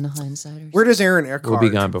gone, hindsighters. Where does Aaron Eckhart We'll be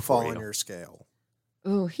gone before fall you. on your scale?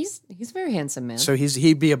 Ooh, he's a very handsome man. So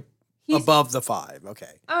he'd be He's- above the 5. Okay.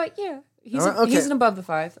 Yeah, he's All right, okay. he's an above the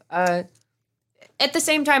 5. At the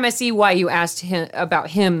same time, I see why you asked him about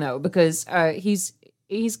him though, because he's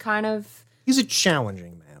kind of, He's a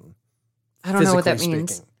challenging man. I don't know what that physically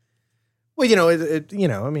means. speaking.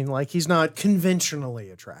 Well, I mean, like he's not conventionally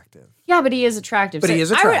attractive. Yeah, but he is attractive. But So he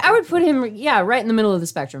is I attractive. would put him, right in the middle of the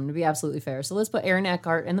spectrum to be absolutely fair. So let's put Aaron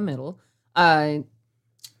Eckhart in the middle.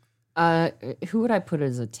 Who would I put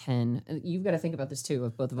as a 10? You've got to think about this too.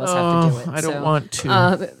 If both of us have to do it. I don't want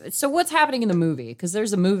to. So what's happening in the movie? Because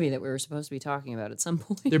there's a movie that we were supposed to be talking about at some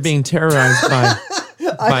point. They're being terrorized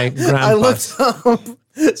by grandpas.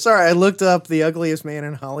 I looked up The Ugliest Man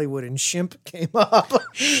in Hollywood, and Shemp came up.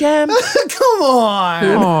 Shem. Come on,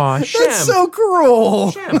 Aw, Shem. that's so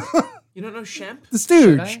cruel. Shem. You don't know Shem? The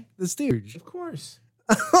Stooge, I? the Stooge. Of course.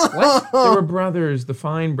 What? There were brothers, the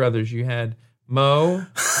Fine brothers. You had Mo,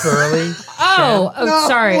 Curly. Oh, No,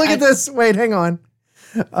 sorry. Look at this. Wait, hang on.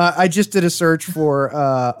 I just did a search for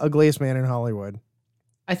Ugliest Man in Hollywood.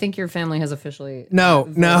 I think your family has officially No.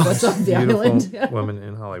 voted us off the island. Beautiful woman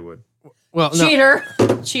in Hollywood. Well, no.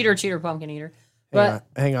 Cheater, pumpkin eater. But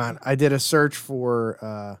Hang on. I did a search for.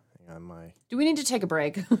 Hang on, do we need to take a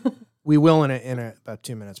break? we will in about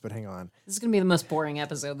 2 minutes, but hang on. This is gonna be the most boring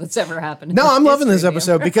episode that's ever happened. No, in I'm loving this history,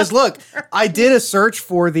 episode because look, I did a search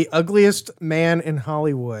for the ugliest man in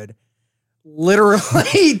Hollywood.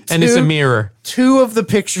 Literally, And it's a mirror. 2 of the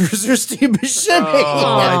pictures are Steve Buscemi.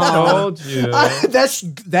 Oh, I told you.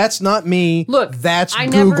 That's not me. Look, that's I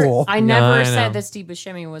Google. I never I said know. that Steve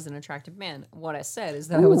Buscemi was an attractive man. What I said is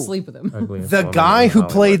that I would sleep with him. Ugliest the woman guy in who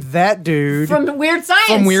Hollywood. played that dude From Weird Science.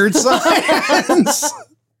 from Weird Science.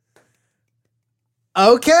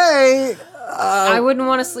 Okay. I wouldn't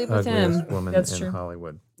want to sleep with Ugliest him. woman That's in true.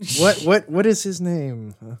 Hollywood. What is his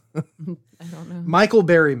name? I don't know. Michael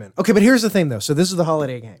Berryman. Okay, but here's the thing though. So this is the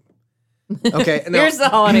holiday game. Okay. now- Here's the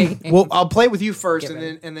holiday game. Well, I'll play with you first, Get and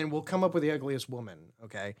ready. then we'll come up with the ugliest woman.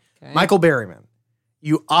 Okay. Okay. Michael Berryman.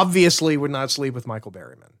 You obviously would not sleep with Michael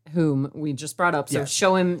Berryman. Whom we just brought up. So Yes.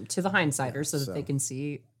 show him to the hindsighters so that they can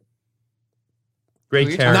see. Great Who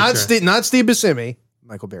you're character. Not Steve Buscemi,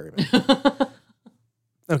 Michael Berryman.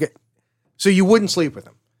 Okay. So you wouldn't sleep with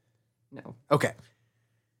him. No. Okay.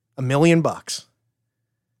 $1 million.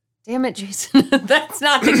 Damn it, Jason. That's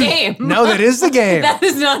not the game. No, that is the game. That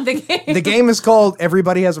is not the game. The game is called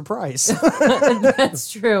Everybody Has a Price.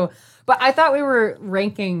 That's true. But I thought we were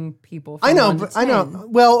ranking people. From I know, 1 to but I know.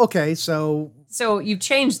 10. Well, okay, so So you've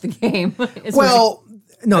changed the game. is well,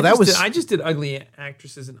 no, I that just was did, I just did ugly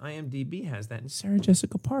actresses, and IMDb has that. And Sarah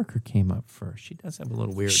Jessica Parker came up first. She does have a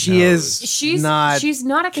little weird. she nose. is she's not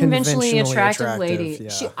not a conventionally attractive attractive, lady.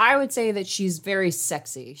 yeah. I would say that she's very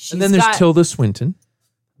sexy. She's And then there's got, Tilda Swinton,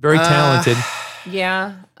 very talented,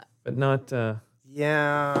 Yeah, but not.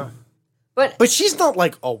 yeah. but But she's not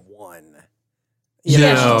like a 1.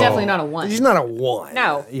 yeah, No. she's definitely not a 1. She's not a 1.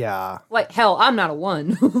 No. Yeah. Like hell, I'm not a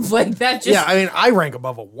 1. Like that just Yeah, I mean, I rank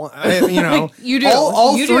above a 1. You know, You do.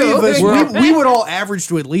 All You three do. of us, We're- we would all average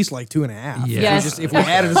to at least like 2.5. Yes. If we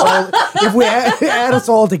added us all, if we add us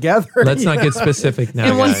all together. Let's not get specific now,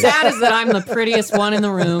 And what's guys. sad is that I'm the prettiest one in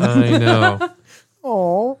the room. I know.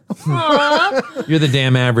 Oh, You're the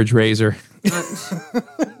damn average razor.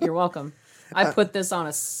 You're welcome. I put this on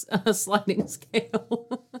a sliding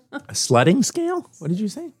scale. A sledding scale? What did you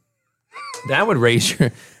say? That would raise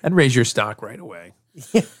your stock right away.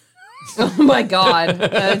 Oh my God.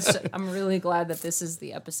 I'm really glad that this is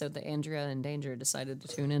the episode that Andrea and Danger decided to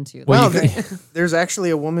tune into. well, you there's actually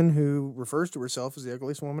a woman who refers to herself as the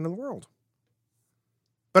ugliest woman in the world.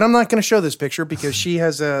 But I'm not going to show this picture because she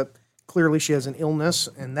has clearly she has an illness,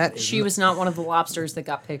 and that is She was not one of the lobsters that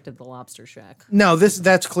got picked at the lobster shack. no.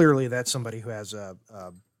 That's somebody who has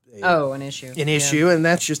An issue. an issue, and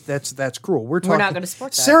that's cruel. We're talking. not gonna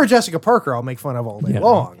support that. Sarah Jessica Parker, I'll make fun of all day Yeah.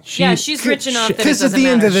 long. Yeah, she's rich enough that it Because at doesn't the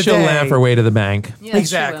end matter. of the She'll day, laugh her way to the bank. Yeah,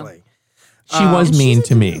 exactly. She was mean She's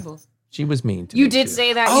to me. adorable. She was mean to me. You did too.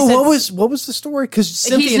 say that. Oh, You said what was the story? Because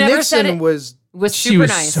Cynthia never said Nixon it. was. was She super was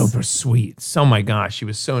nice. super sweet. Oh my gosh, she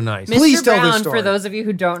was so nice. Mr. Please tell this Brown, story. for those of you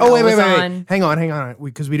who don't know, Oh wait, was on. hang on,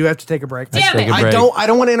 because we do have to take a break. Damn Take it. a break. I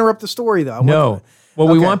don't want to interrupt the story though. No. Well,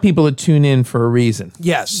 we Okay. want people to tune in for a reason.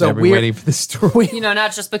 Yes, so They've been we're waiting for the story. You know,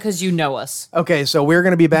 not just because you know us. okay. So we're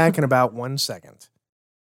going to be back in about 1 second,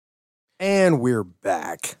 and we're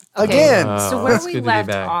back again. So Oh, where it's we good to be left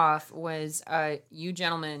back. off was you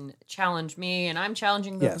gentlemen challenged me, and I'm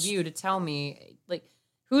challenging both Yes. of you to tell me, like,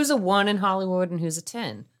 who's a 1 in Hollywood and who's a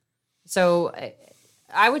 10. So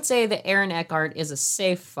I would say that Aaron Eckhart is a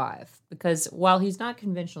safe 5 because while he's not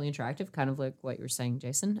conventionally attractive, kind of like what you were saying,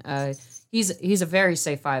 Jason, he's a very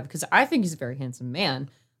safe 5 because I think he's a very handsome man,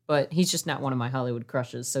 but he's just not one of my Hollywood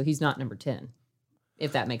crushes, so he's not number 10.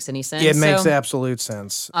 If that makes any sense. It makes So, absolute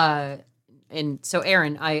sense. and so,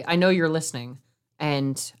 Aaron, I know you're listening,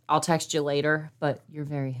 and I'll text you later, but you're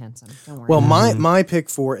very handsome. Don't worry. Well, my pick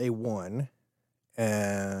for a 1.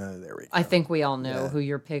 There we go. I think we all know who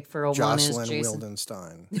your pick for a 1 is, Jocelyn Jason.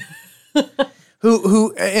 Wildenstein.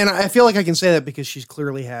 who and I feel like I can say that because she's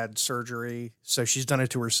clearly had surgery, so she's done it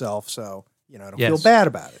to herself. So I don't feel Yes. bad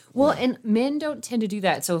about it. Well, and men don't tend to do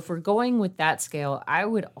that. So if we're going with that scale, I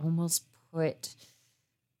would almost put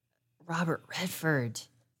Robert Redford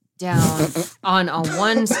down on a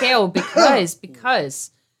 1 scale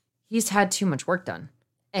because he's had too much work done.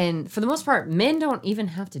 And for the most part, men don't even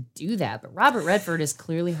have to do that. But Robert Redford has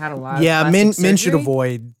clearly had a lot of Yeah, plastic men should surgery.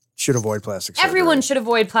 avoid plastic surgery. Everyone should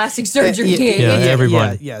avoid plastic surgery. Yeah,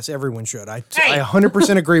 everyone. Yes, everyone should. I Hey.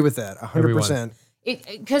 100% agree with that. 100%.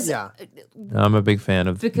 Because Yeah. I'm a big fan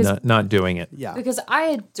of Because- not doing it. Yeah. because I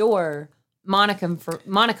adore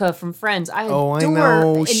Monica from Friends. I Oh, adore. I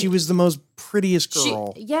know. and She was the most prettiest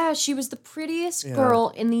girl. She was the prettiest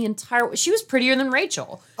girl in the entire. She was prettier than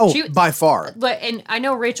Rachel. Oh, she, by far. But and I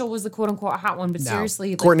know Rachel was the quote unquote hot one, but No. seriously,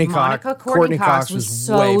 like, Courtney Courtney Cox was way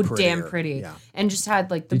so prettier. damn pretty, Yeah. and just had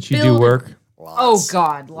like the Did she build. do work? Oh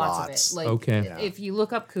God, lots Lots. of it. Like, Okay. if you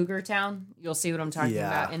look up Cougar Town, you'll see what I'm talking Yeah.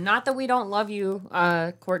 about. And not that we don't love you,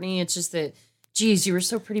 Courtney. It's just that, geez, you were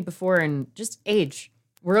so pretty before, and just age.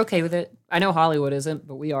 We're okay with it. I know Hollywood isn't,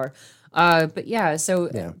 but we are. But yeah,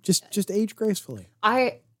 so Yeah. Just age gracefully.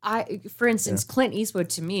 I, for instance, Clint Eastwood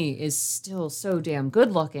to me is still so damn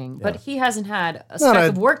good looking, but he hasn't had a speck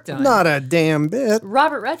of work done. Not a damn bit.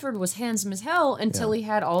 Robert Redford was handsome as hell until he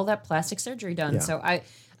had all that plastic surgery done. So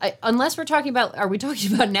Unless we're talking about, are we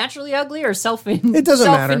talking about naturally ugly or It doesn't matter.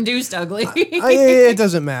 self-induced ugly? It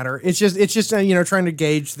doesn't matter. It's just trying to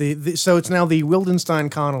gauge the so it's now the Wildenstein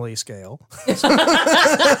Connolly scale.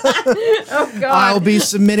 Oh God! I'll be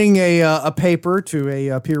submitting a paper to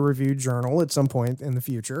a peer-reviewed journal at some point in the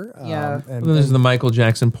future. Yeah. And, Well, there's the Michael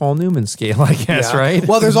Jackson, Paul Newman scale, I guess, yeah. right?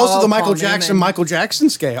 Well, there's also the Paul Michael Jackson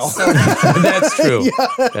scale. That's true.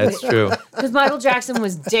 That's true. Because Michael Jackson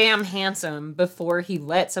was damn handsome before he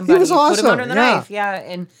let somebody was put awesome, him under the yeah. knife. Yeah,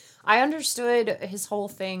 and I understood his whole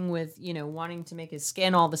thing with wanting to make his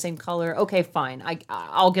skin all the same color. Okay, fine,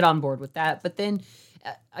 I'll get on board with that. But then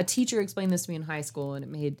a teacher explained this to me in high school, and it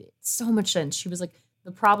made so much sense. She was like,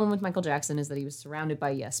 the problem with Michael Jackson is that he was surrounded by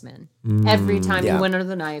yes men. Every time he went under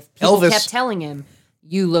the knife, people Elvis. kept telling him,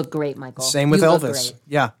 "You look great, Michael." Same with You look Elvis. great."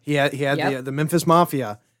 Yeah, he had Yep. the Memphis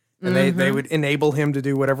Mafia, and they would enable him to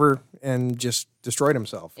do whatever and just destroyed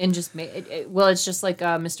himself. And just made it, well, it's just like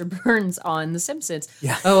Mr. Burns on The Simpsons.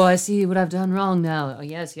 Yeah. Oh, I see what I've done wrong now. Oh,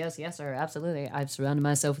 yes, sir, absolutely. I've surrounded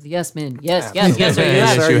myself with yes men. Yes, sir, you Yes,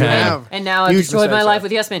 have. you have. And now I've Huge destroyed my mistake, life sir.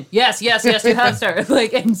 with yes men. Yes, you have, sir.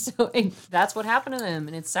 And that's what happened to them,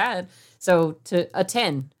 and it's sad. So to a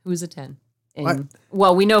 10, who's a 10? And,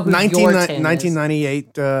 well, we know who your 10 is.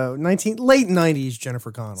 1998, late 90s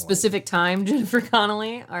Jennifer Connelly. Specific time, Jennifer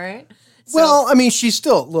Connelly. All right. So Well, I mean, she's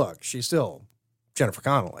still Jennifer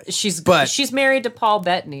Connelly. she's married to Paul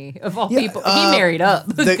Bettany of all people. He married up.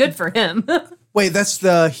 the- Good for him. Wait,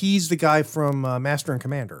 he's the guy from Master and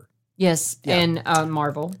Commander. Yes, and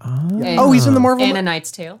Marvel. Oh, he's in the Marvel. And A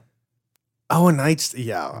Knight's Tale. Oh, a Knight's.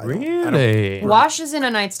 Yeah, I don't- Really? Wash is in A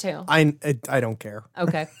Knight's Tale. I don't care.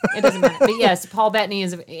 Okay, it doesn't matter. But yes, Paul Bettany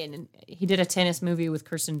he did a tennis movie with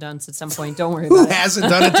Kirsten Dunst at some point. Don't worry Who about it. hasn't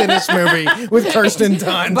done a tennis movie with Kirsten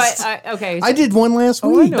Dunst? But okay, I did one last I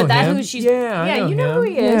week. know But that him. who she's- yeah, yeah, I you know him. who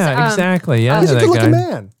he is. Yeah, exactly. Yeah, I He's know a that good-looking guy.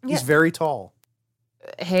 man. He's Yeah. very tall.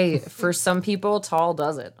 hey, for some people, tall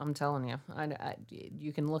does it. I'm telling you.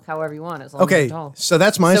 You can look however you want as long as Okay, you're tall. so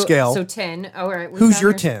that's my scale. So 10. All right. we Who's found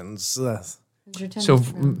your yours. tens? Who's your 10? So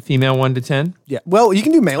female 1 to 10, Yeah. Well, you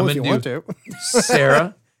can do male I'm if you gonna want do- to.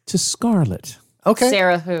 Sarah to Scarlett. Okay.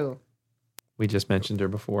 Sarah who? We just mentioned her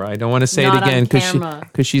before. I don't want to say Not it again on camera.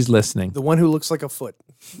 because she's listening. The one who looks like a foot.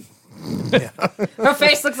 Her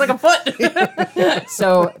face looks like a foot.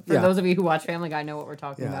 So for Yeah. those of you who watch Family Guy know what we're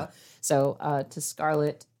talking Yeah. about. So to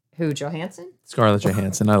Scarlett, who, Johansson? Scarlett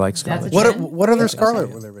Johansson. I like Scarlett. That's What other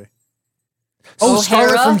Scarlet would there be? Oh, O'Hara?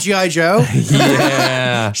 Scarlet from G.I. Joe.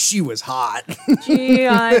 Yeah. She was hot.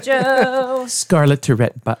 G.I. Joe. Scarlett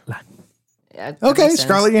Tourette Butler. Yeah, that Okay, makes sense.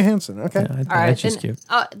 Scarlett Johansson. Okay. I think All right, she's then, cute.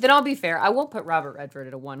 then I'll be fair. I won't put Robert Redford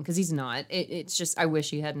at a 1 because he's not. It's just I wish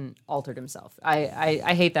he hadn't altered himself. I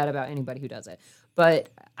hate that about anybody who does it. But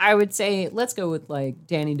I would say let's go with like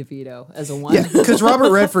Danny DeVito as a 1. Yeah, because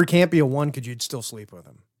Robert Redford can't be a 1 because you'd still sleep with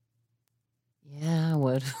him. Yeah, I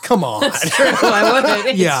would. Come on. It's true. I would.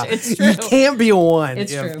 It's, Yeah, it's true. you can't be a 1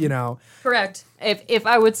 It's if true. you know. Correct. If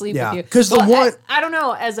I would sleep Yeah, with you, 'cause the Well, one- I don't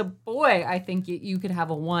know. As a boy, I think you could have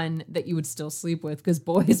a 1 that you would still sleep with because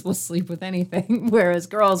boys will sleep with anything, whereas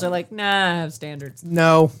girls are like, nah, I have standards.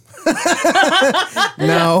 No.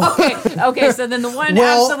 No. Okay. So then the 1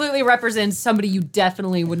 Well- absolutely represents somebody you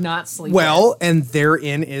definitely would not sleep Well, and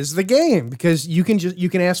therein is the game because you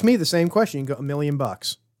can ask me the same question. You can go $1 million.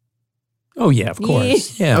 Oh yeah, of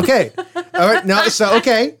course. Yeah. Okay. All right. No. So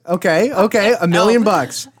okay. $1 million.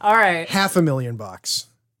 with. All right. $500,000.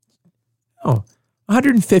 Oh,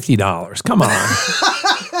 $150. Come on.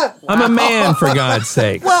 I'm a man, for God's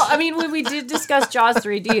sake. Well, I mean, when we did discuss Jaws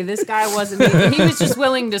 3D, this guy wasn't. He was just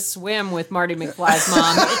willing to swim with Marty McFly's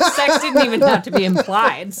mom. Sex didn't even have to be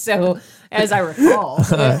implied. So, as I recall,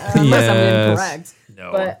 unless I'm Yes. incorrect.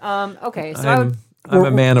 No. But okay, so I would. I'm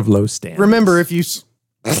a man of low standards. Remember, if you.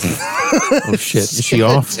 Oh shit, is she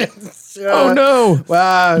off? Oh no.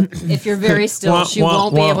 If you're very still, Wah, she wah,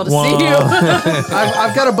 won't be wah, able to wah. see you.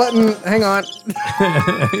 I've got a button. Hang on.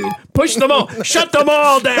 Push them all. Shut them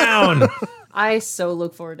all down. I so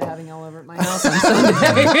look forward to having y'all over at my house on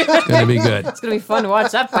Sunday. Gonna be good. It's gonna be fun to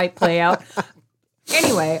watch that fight play out.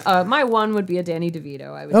 Anyway, my 1 would be a Danny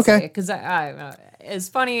DeVito. I would Okay. say because I as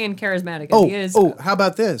funny and charismatic as he is. How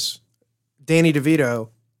about this? Danny DeVito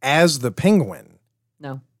as the Penguin.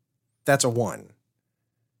 No. That's a 1.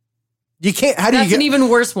 You can't. How do That's you get an even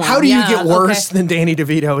worse one. How do you Yeah, get worse okay. than Danny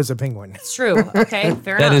DeVito as a penguin? It's true. Okay,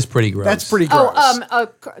 fair enough. That is pretty gross. That's pretty gross.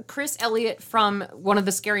 Chris Elliott from one of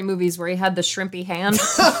the Scary Movies where he had the shrimpy hand.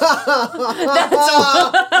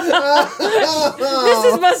 This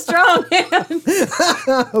is my strong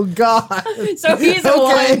hand. Oh God. So he's a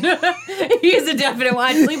one. He's a definite one.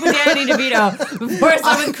 I'd sleep with Danny DeVito before I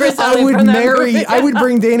slept with Chris I Elliott would from that movie. marry. I would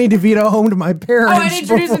bring Danny DeVito home to my parents. Oh, I'd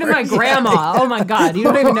introduce him to my grandma. Oh my God, you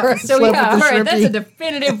don't even know. So Slept yeah, all with the right, that's a shrimpy.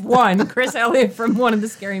 definitive one. Chris Elliott from one of the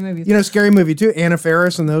Scary Movies. You know, Scary Movie too. Anna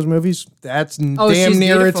Faris in those movies. That's damn she's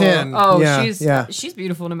near beautiful. a 10. Oh, yeah, she's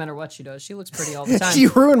beautiful no matter what she does. She looks pretty all the time. You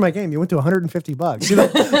ruined my game. You went to $150. See,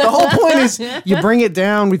 the whole point is you bring it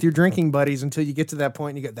down with your drinking buddies until you get to that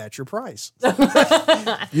point and you go, that's your price.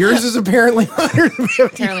 Yours is apparently $150.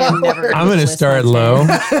 Apparently, I'm never. I'm going to start low.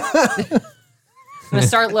 I'm gonna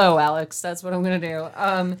start low, Alex. That's what I'm gonna do.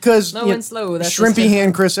 Because low and slow. That's Shrimpy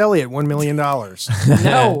Hand Chris Elliott, $1 million.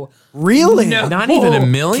 No, Really? No. Not even $1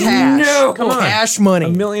 million? Cash. No. Come on. Cash money.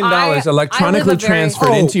 $1 million I electronically live a very-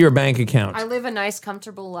 transferred into your bank account. I live a nice,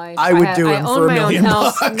 comfortable life. I would do I him own for $1 my own million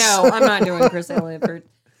house. bucks. No, I'm not doing Chris Elliott for.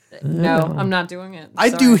 No, I'm not doing it.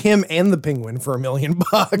 I'd Sorry. do him and the penguin for $1 million.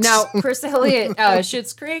 Now, Chris Elliott,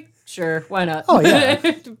 Schitt's Creek. Sure, why not? Oh, yeah.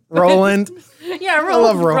 Roland. Yeah,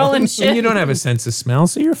 love Roland. Roland shit. You don't have a sense of smell,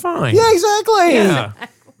 so you're fine. Yeah, exactly. Yeah.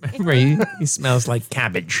 Remember, he smells like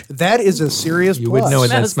cabbage. That is a serious You plus. would know what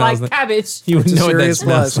that smells smells like like. cabbage. You would It's a know what that serious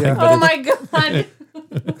smells plus, like. yeah. Oh my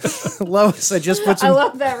God. Lois, I just put I some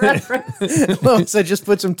love that reference. Lois, I just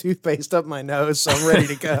put some toothpaste up my nose, so I'm ready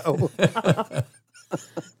to go.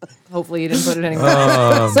 Hopefully you didn't put it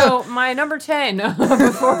anywhere. So my number 10,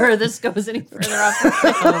 before this goes any further off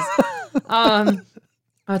the rails,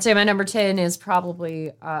 I would say my number 10 is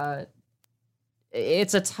probably,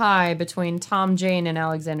 it's a tie between Tom Jane and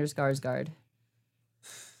Alexander Skarsgård.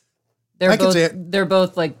 I could say it. They're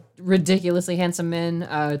both like ridiculously handsome men.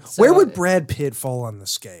 So Where would Brad Pitt fall on the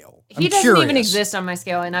scale? he I'm doesn't curious. even exist on my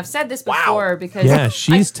scale, and I've said this before because Yeah,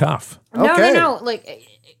 she's tough. Okay. No. Like,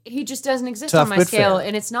 he just doesn't exist Tough on my but scale. fair.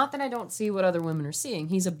 And it's not that I don't see what other women are seeing.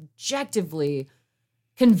 He's objectively,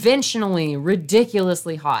 conventionally,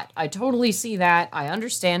 ridiculously hot. I totally see that. I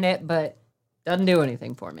understand it, but doesn't do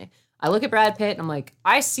anything for me. I look at Brad Pitt and I'm like,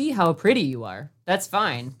 I see how pretty you are. That's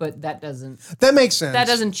fine, but that doesn't makes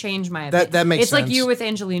sense. change my opinion. That makes it's sense. like you with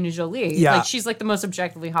Angelina Jolie. Yeah. Like, she's like the most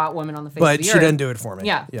objectively hot woman on the face But of the she earth. doesn't do it for me.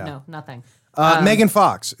 Yeah, no, nothing. Megan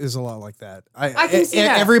Fox is a lot like that. I can see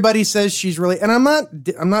that. Everybody says she's really, and I'm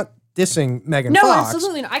not dissing Megan No, Fox.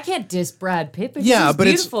 absolutely not. I can't diss Brad Pitt because Yeah, he's but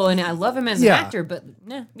it's- beautiful and I love him as an Yeah. actor, but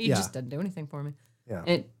he Yeah. just doesn't do anything for me.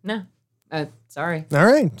 Yeah. Sorry. All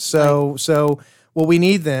right. So what we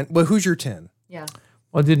need then? Well, who's your 10? Yeah.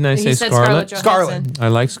 Well, didn't I say He said Scarlett? Johansson, I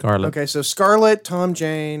like Scarlett. Okay, so Scarlett, Tom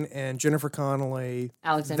Jane, and Jennifer Connelly.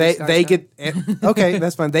 Alexander They Skarsgård. get okay.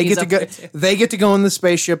 That's fine. They He's get to up go. there, too. They get to go on the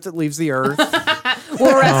spaceship that leaves the Earth.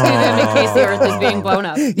 We'll rescue them in case the Earth is being blown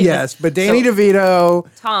up. Yes, but Danny DeVito.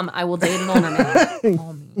 Tom, I will date an older man.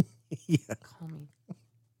 Call me. Call me.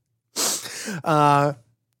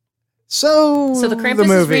 So So the Krampus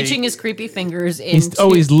is reaching his creepy fingers into.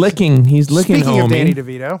 He's licking. He's licking Speaking of Danny Omi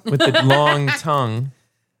DeVito, with the long tongue.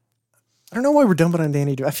 I don't know why we're dumping on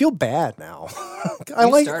Danny DeVito. I feel bad now. I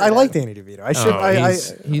started like it. Danny DeVito. I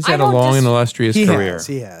should. He's I had a don't long dis- and illustrious He career. has.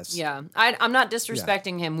 He has. Yeah, I'm not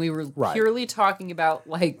disrespecting him. We were Right. purely talking about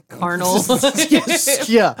like carnal. Yes,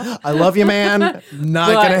 yeah. I love you, man.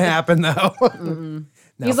 Not But- gonna happen though.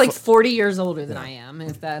 Now, He's like 40 years older than I am,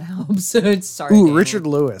 if that helps. Sorry. ooh, Danny. Richard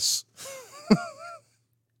Lewis.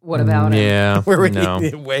 What about him? Yeah. Where would no.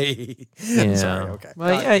 he way? Yeah. Sorry. Okay.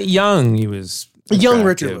 Well, yeah, young he was. Young attractive,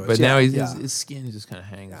 Richard Lewis, but now yeah. his skin just kind of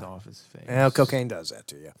hangs off his face. Yeah, cocaine does that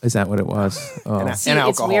to you. Is that what it was? Oh. And See, and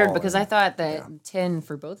it's alcohol. weird because I thought that 10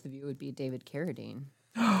 for both of you would be David Carradine.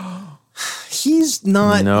 He's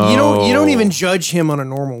not. No. You don't even judge him on a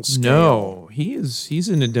normal scale. No, he's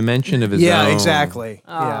in a dimension of his Yeah, own. exactly.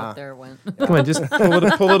 Oh, Yeah. there it went. Come on, just pull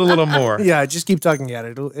it a little more. Yeah, just keep tugging at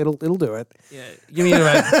it. It'll do it. Yeah, give me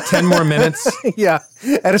about 10 more minutes. Yeah.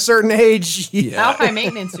 At a certain age. How high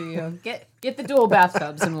maintenance are you? Get the dual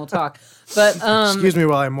bathtubs and we'll talk. But Excuse me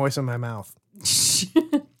while I moisten my mouth.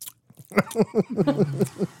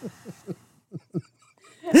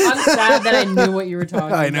 I'm sad that I knew what you were talking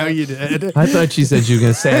about. I know you did. I thought she said she was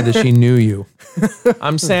going to say that she knew you.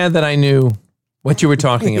 I'm sad that I knew what you were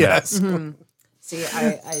talking about. Yes. See,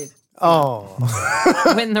 I Oh.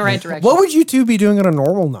 went in the right direction. What would you two be doing on a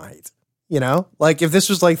normal night? You know, like if this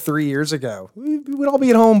was like 3 years ago, we would all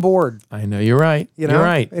be at home bored. I know you're right. You know, You're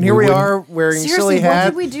right. And here we are wearing Seriously, silly what hats.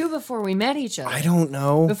 did we do before we met each other? I don't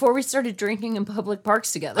know. Before we started drinking in public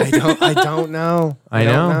parks together. I don't know. I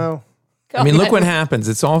don't know. know. I mean, look what happens.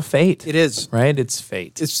 It's all fate. It is. Right? It's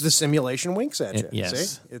fate. It's the simulation winks at you.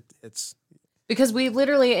 Yes. See? It's Because we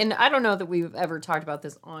literally, and I don't know that we've ever talked about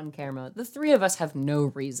this on camera, the three of us have no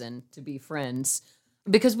reason to be friends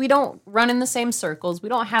because we don't run in the same circles. We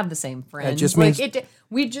don't have the same friends. just means-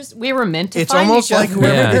 we were meant to it's find almost each like other.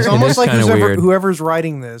 whoever Yeah, it's it almost is like kinda weird. whoever's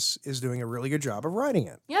writing this is doing a really good job of writing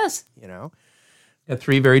it. Yes. You know? Got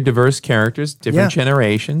three very diverse characters, different Yeah.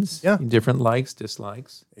 generations, Yeah. different likes,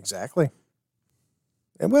 dislikes, Exactly.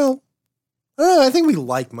 And well, I think we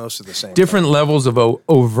like most of the same. different levels of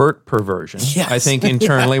overt perversion. Yes. I think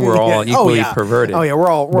internally we're all Yeah. equally yeah. perverted. Oh yeah, we're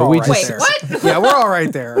all we right just- there. Wait, what? Yeah, we're all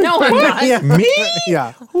right there. No, I'm not. Yeah. Me?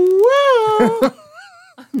 Yeah. Whoa!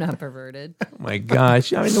 I'm not perverted. Oh my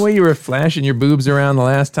gosh. I mean, the way you were flashing your boobs around the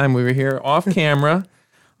last time we were here off camera,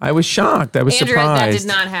 I was shocked. I was Andrew, surprised. that did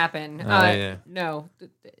not happen. yeah. No.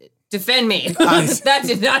 Defend me. That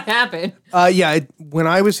did not happen. When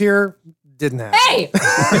I was here, didn't happen. Hey!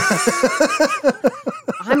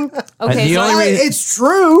 I'm okay. the So only reason- It's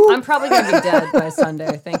true. I'm probably going to be dead by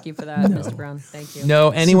Sunday. Thank you for that, Mr. Brown. Thank you. No,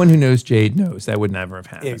 anyone who knows Jade knows that would never have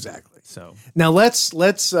happened. Exactly. So Now let's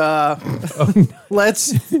let's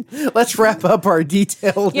wrap up our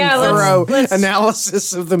detailed Yeah, and thorough let's-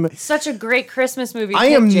 analysis of the. Such a great Christmas movie, I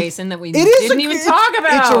am Jason, that we It is didn't even talk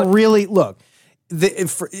about. It's a really look.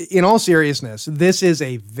 In all seriousness, this is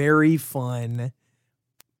a very fun,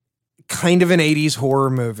 kind of an 80s horror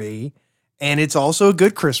movie, and it's also a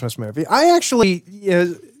good Christmas movie. I actually,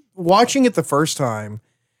 watching it the first time,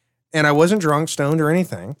 and I wasn't drunk, stoned, or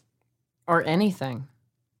anything. or anything.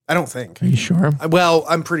 I don't think. are you sure? Well,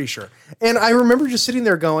 I'm pretty sure. And I remember just sitting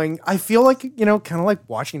there going, I feel like, kind of like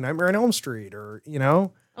watching Nightmare on Elm Street, or,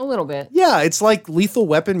 A little bit. yeah, it's like Lethal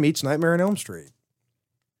Weapon meets Nightmare on Elm Street.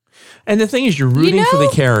 And the thing is, you're rooting for the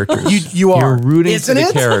characters. You are. You're rooting Isn't for the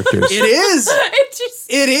it? characters. It is. It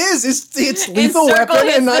just, It is. It's Lethal Encircle Weapon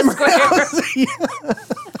hits and the Nightmare on square. Elm Street.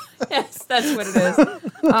 yes, that's what it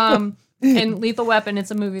is. And Lethal Weapon,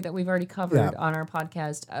 it's a movie that we've already covered Yeah. on our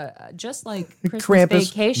podcast, just like Christmas Krampus,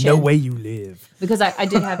 Vacation. no way you live. Because I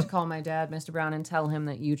did have to call my dad, Mr. Brown, and tell him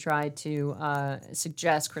that you tried to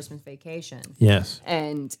suggest Christmas Vacation. Yes.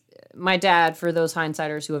 And my dad, for those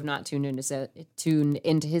hindsighters who have not tuned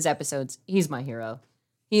into his episodes, he's my hero.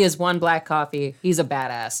 He is one black coffee. He's a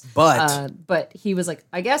badass. But he was like,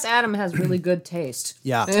 I guess Adam has really good taste.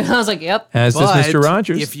 Yeah. And I was like, yep. As does But Mr.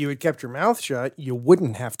 Rogers. if you had kept your mouth shut, you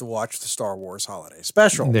wouldn't have to watch the Star Wars Holiday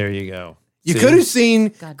Special. There you go. You See? could have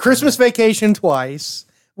seen damn Christmas Vacation twice,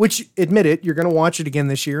 which, admit it, you're going to watch it again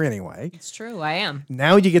this year anyway. It's true. I am.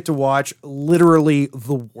 Now you get to watch literally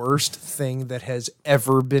the worst thing that has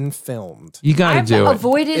ever been filmed. You got to I've do it.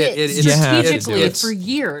 avoided it, it's- you have to do strategically it. for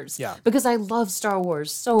years. Yeah. Because I love Star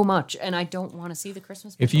Wars so much, and I don't want to see the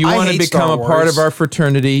Christmas If special. you I want to hate Star become a part Wars. of our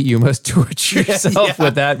fraternity, you must torture yourself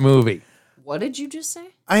with that movie. What did you just say?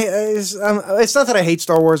 It's not that I hate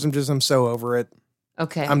Star Wars. I'm so over it.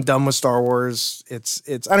 Okay. I'm done with Star Wars. It's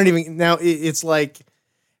I don't even now. It's like,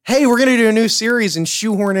 hey, we're gonna do a new series and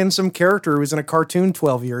shoehorn in some character who was in a cartoon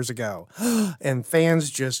 12 years ago, and fans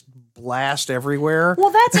just blast everywhere. Well,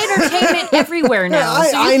 that's entertainment everywhere now. I-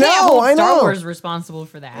 So you I can't know, hold I Star know. Wars responsible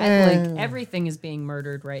for that. Like everything is being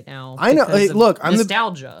murdered right now. I know. because Hey, of look, I'm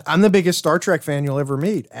nostalgia. I'm the biggest Star Trek fan you'll ever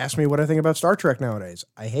meet. Ask me what I think about Star Trek nowadays.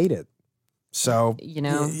 I hate it. So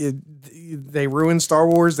they ruined Star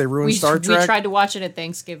Wars. They ruined Star Trek. We tried to watch it at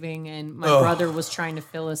Thanksgiving, and my brother was trying to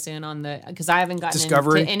fill us in on because I haven't gotten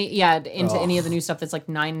Discovery? into any of the new stuff that's like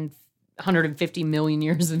 950 million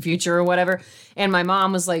years in the future or whatever. And my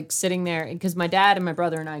mom was like sitting there because my dad and my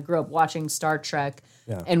brother and I grew up watching Star Trek,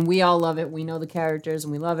 and we all love it. We know the characters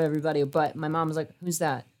and we love everybody. But my mom was like, "Who's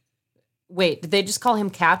that? Wait, did they just call him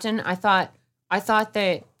Captain? I thought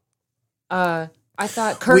that." I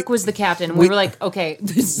thought Kirk was the captain, and we were like, "Okay,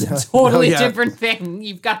 this is a totally different thing.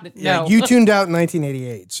 You've got to know." You tuned out in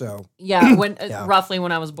 1988, so when roughly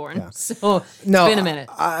when I was born. So it's no, been a minute.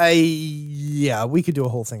 We could do a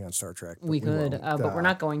whole thing on Star Trek. We could, won't, but we're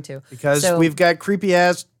not going to because So- we've got creepy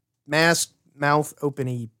ass mask mouth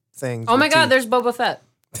openy things. Oh my with God, teeth. there's Boba Fett.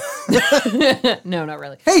 No, not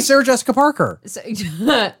really. Hey, Sarah Jessica Parker, So,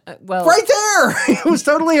 well, right there. It was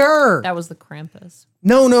totally her. that was the Krampus.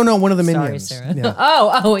 No, one of the Sorry, minions. Sarah. Yeah.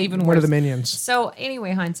 Oh, even worse. One of the minions. So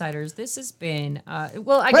anyway, hindsighters, this has been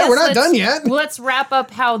well. I Wait, guess we're not let's- done yet. Let's wrap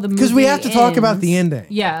up how the movie Because we have to talk about the ends.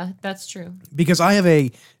 ending. Yeah, that's true. Because I have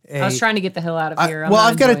a I was trying to get the hell out of here.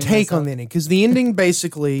 I've got a take on the ending because the ending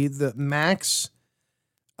basically the Max,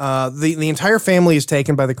 the entire family is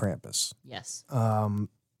taken by the Krampus. Yes. The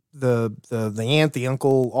aunt, the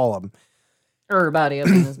uncle, all of them. Everybody up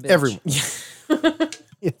in this bitch. Everyone.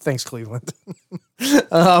 Yeah, thanks, Cleveland.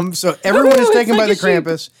 So everyone is taken by the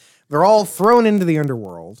Krampus. They're all thrown into the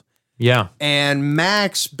underworld. Yeah. And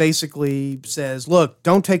Max basically says, look,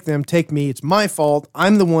 don't take them, take me. It's my fault.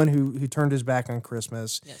 I'm the one who turned his back on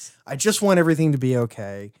Christmas. Yes. I just want everything to be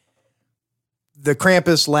okay. The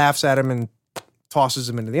Krampus laughs at him and tosses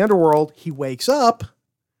him into the underworld. He wakes up,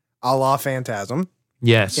 a la Phantasm,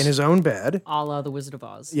 Yes. in his own bed. A la The Wizard of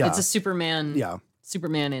Oz. Yeah. It's a Superman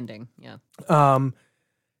ending. Yeah.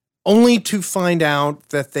 Only to find out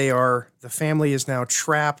that the family is now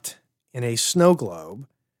trapped in a snow globe,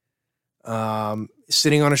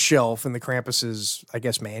 sitting on a shelf in the Krampus's, I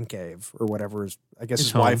guess, man cave or whatever.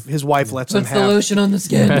 His wife lets him Puts the have. lotion on the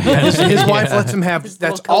skin. His wife lets him have.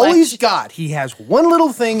 That's little all he's collection. got. He has one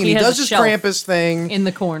little thing, and he has does a his shelf Krampus thing. in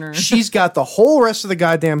the corner. She's got the whole rest of the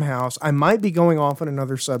goddamn house. I might be going off on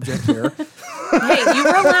another subject here. Hey, you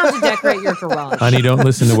were allowed to decorate your garage. Honey, don't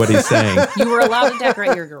listen to what he's saying. You were allowed to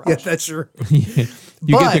decorate your garage. Yeah, that's true.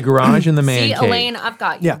 You get the garage and the man See, cave. Elaine, I've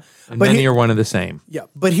got you. Yeah, And but many are one of the same. yeah,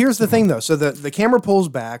 but here's the thing though. So the camera pulls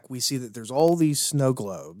back. We see that there's all these snow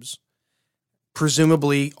globes,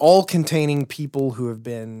 presumably all containing people who have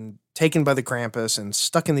been taken by the Krampus and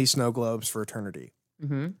stuck in these snow globes for eternity.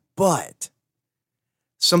 Mm-hmm. But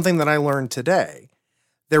something that I learned today,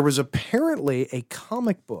 there was apparently a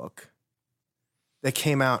comic book that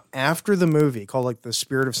came out after the movie called like The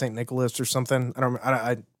Spirit of St. Nicholas or something.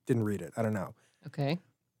 I didn't read it. I don't know. Okay.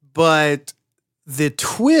 But the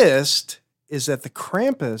twist is that the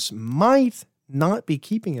Krampus might not be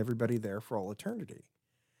keeping everybody there for all eternity.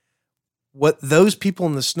 What those people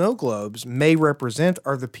in the snow globes may represent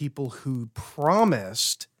are the people who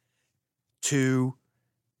promised to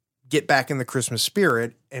get back in the Christmas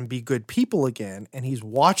spirit and be good people again. And he's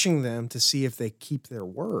watching them to see if they keep their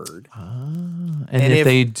word. And if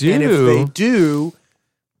they do, and if they do,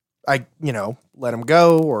 let them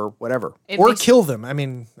go or whatever, or kill them. I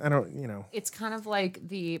mean, I don't, It's kind of like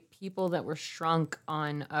the people that were shrunk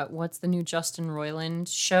on what's the new Justin Roiland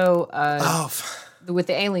show with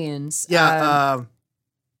the aliens. Yeah.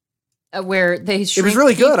 Where they shrink it was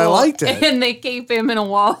really good. I people liked it. And they keep him in a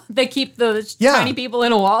wall. They keep the tiny people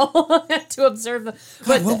in a wall to observe them.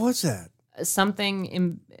 God, what was that? Something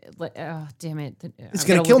in damn it. It's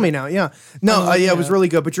gonna kill me now. Yeah. No, it was really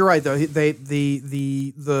good. But you're right though.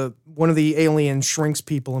 The one of the aliens shrinks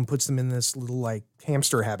people and puts them in this little like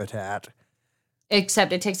hamster habitat.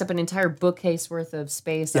 Except it takes up an entire bookcase worth of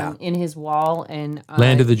space in his wall and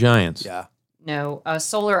Land of the Giants. Yeah. No,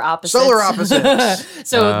 Solar Opposites. Solar Opposites.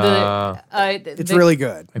 So it's really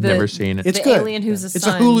good. I've never seen it. It's the good. alien who's a It's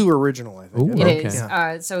son. a Hulu original, I think. Ooh, It okay. is.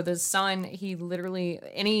 Yeah. So the son, he literally,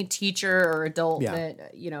 any teacher or adult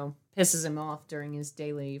that, pisses him off during his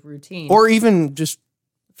daily routine. Or even just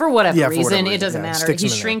for whatever for reason, whatever it doesn't reason, matter. sticks He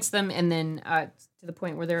him in there. shrinks them and then to the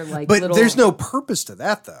point where they're like But little... there's no purpose to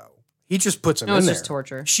that though. He just puts them in it's there. just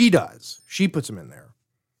torture. She does. She puts them in there.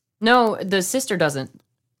 No, the sister doesn't.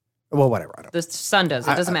 Well, whatever. I don't. The son does.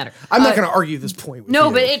 It doesn't matter. I'm not going to argue this point with No,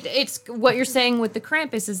 you. but it's what you're saying with the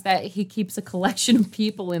Krampus is that he keeps a collection of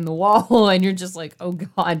people in the wall, and you're just like, oh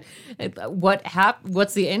God,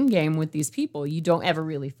 what's the end game with these people? You don't ever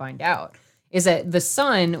really find out. Is that the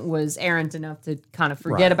son was errant enough to kind of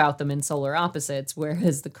forget about them in Solar Opposites,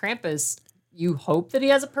 whereas the Krampus, you hope that he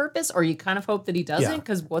has a purpose, or you kind of hope that he doesn't,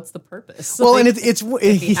 because what's the purpose? Well, Like, and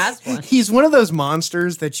he has one. he's one of those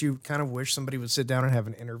monsters that you kind of wish somebody would sit down and have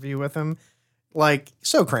an interview with him. Like,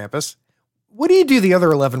 so Krampus, what do you do the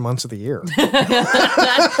other 11 months of the year?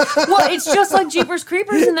 Well, it's just like Jeepers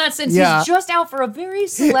Creepers in that sense. Yeah. He's just out for a very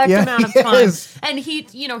select amount of time. Yes. And he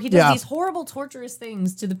does these horrible, torturous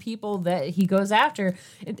things to the people that he goes after.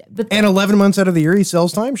 But And 11 months out of the year, he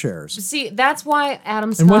sells timeshares. see, that's why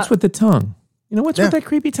Adam Scott... And what's with the tongue? What's with that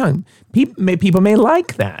creepy tongue? People may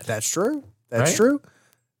like that. That's true. That's Right? true.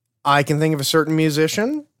 I can think of a certain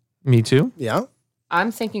musician. Me too. Yeah.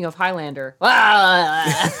 I'm thinking of Highlander. But,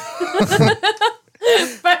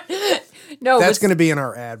 no, That's going to be in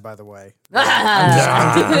our ad, by the way.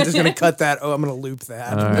 I'm just going to cut that. Oh, I'm going to loop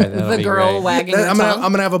that. All right, that'll the be girl great. wagging her I'm tongue.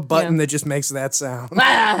 going to have a button that just makes that sound.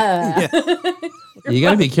 You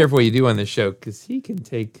got to be careful what you do on this show because he can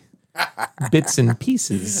take bits and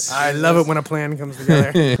pieces. I love it when a plan comes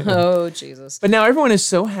together. Oh, Jesus. But now everyone is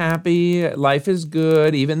so happy. Life is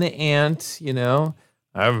good. Even the aunt,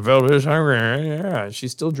 I haven't felt this hungry. Yeah,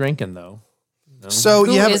 she's still drinking though. So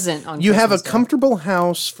Who you have isn't on you have a Christmas Day? comfortable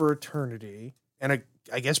house for eternity and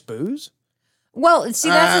I guess booze. Well, see,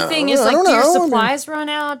 that's the thing is, I like, don't do your know. supplies run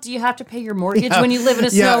out? Do you have to pay your mortgage when you live in a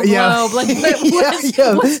snow globe? Like,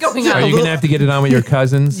 what's going on? Are you going to have to get it on with your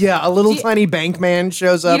cousins? Yeah, a little tiny bank man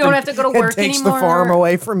shows up. You don't and, have to go to and work takes anymore. the farm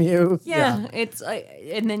away from you. Yeah, it's like,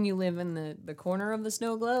 and then you live in the corner of the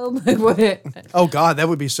snow globe. Like, what? Oh God, that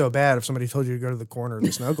would be so bad if somebody told you to go to the corner of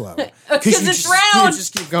the snow globe. Because it's round. You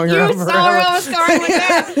just keep going You around saw forever. where I was going with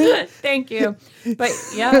that. Thank you. But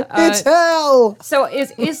yeah, It's hell. so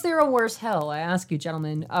is there a worse hell? I ask you,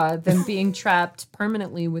 gentlemen, than being trapped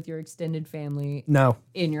permanently with your extended family No.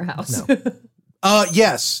 in your house?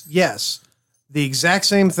 Yes. The exact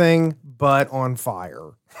same thing, but on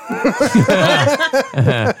fire.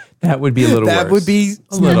 That would be a little worse. That would be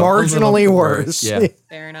marginally worse. Yeah.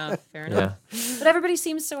 Fair enough. But everybody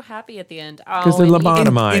seems so happy at the end. Because they're and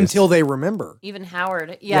lobotomized. Until they remember. even Howard.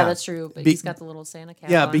 Yeah, Yeah. that's true. But Be- he's got the little Santa cap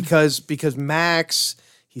Yeah, on. because Max,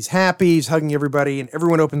 he's happy, he's hugging everybody, and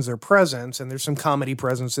everyone opens their presents, and there's some comedy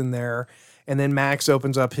presents in there. And then Max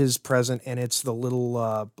opens up his present, and it's the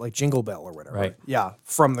little like jingle bell or whatever. Right. Yeah,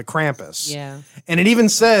 from the Krampus. Yeah. And it even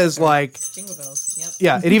says like, Jingle bells. Yep.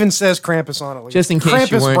 yeah, it even says Krampus on it. Like, Just in case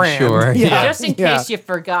you Krampus weren't brand. sure. Yeah. Just in case you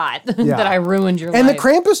forgot Yeah. that I ruined your And the life.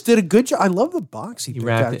 Krampus did a good job. I love the box he picked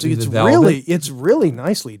wrapped out. it in It's the velvet. really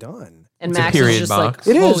nicely done. And It's a Max period is just box.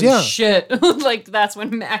 like, It is, holy yeah. shit. Like, that's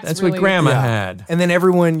when Max That's really... what Grandma Yeah. had. And then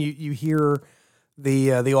everyone you hear the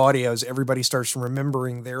audios, everybody starts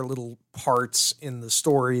remembering their little parts in the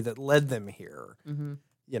story that led them here. Mm-hmm.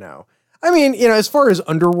 You know, I mean, as far as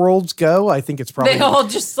underworlds go, I think it's probably They all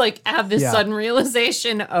just, like, have this Yeah. sudden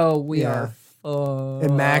realization, oh, we Yeah. are fucked.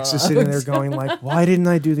 and Max is sitting there going like, "Why didn't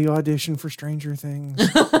I do the audition for Stranger Things?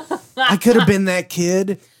 I could have been that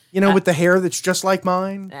kid, with the hair that's just like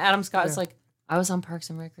mine." Adam Scott is like, I was on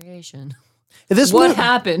Parks and Recreation. This What movie-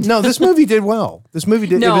 happened? No, this movie did well. This movie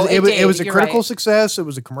did. No, it it was a did. You're critical right. success. It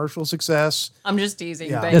was a commercial success. I'm just teasing.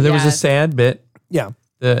 Yeah. But Yeah, there was a yes. sad bit. Yeah.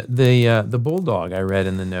 The bulldog I read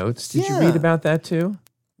in the notes. Did you Yeah. read about that too?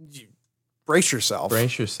 Brace yourself.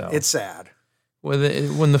 Brace yourself. It's sad.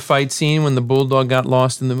 When the fight scene, when the bulldog got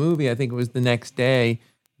lost in the movie, I think it was the next day,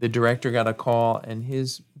 the director got a call and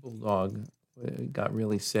his bulldog got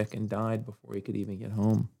really sick and died before he could even get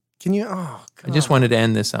home. Can you? Oh, God. I just wanted to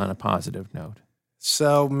end this on a positive note.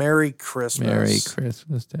 So Merry Christmas. Merry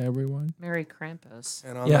Christmas to everyone. Merry Krampus.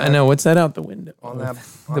 And on Yeah, that, I know. What's that out the window? On that,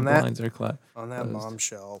 the on that, blinds are closed. on that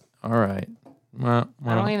bombshell. All right. Well,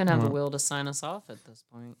 I don't even have the will to sign us off at this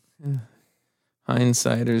point.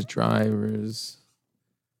 hindsighters, drivers,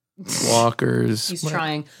 walkers. He's Well,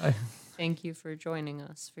 trying. I- Thank you for joining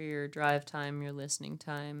us for your drive time, your listening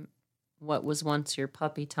time, what was once your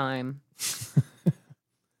puppy time.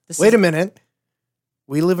 Wait a minute.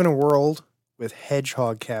 We live in a world with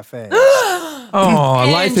hedgehog cafes. Oh,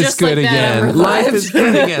 And life is just good like that, again. I'm Life revived. is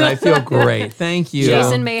good again. I feel great. Thank you.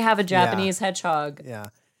 Jason may have a Japanese hedgehog Yeah.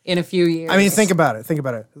 in a few years. I mean, think about it. Think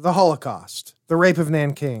about it. The Holocaust, the rape of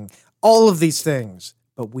Nanking, all of these things.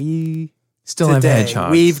 But we Still have today,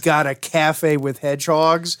 hedgehogs. we've got a cafe with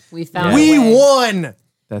hedgehogs. We found We a way. won.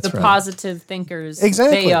 That's The right. positive thinkers.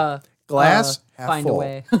 Exactly. They, Glass half find full. a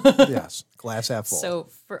way. Yes, glass half full. So,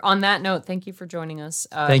 on that note, thank you for joining us.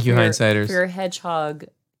 Thank you, for your- Hindsighters. For your hedgehog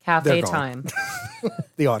cafe They're gone. time.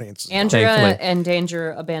 The audience. Andrea Thankfully. and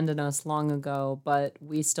Danger abandoned us long ago, but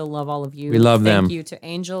we still love all of you. We love them. Thank you to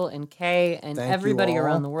Angel and Kay and Thank you everybody all.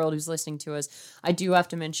 around the world who's listening to us. I do have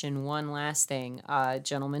to mention one last thing,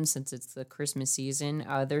 gentlemen, since it's the Christmas season.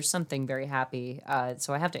 There's something very happy,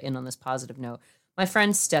 so I have to end on this positive note. My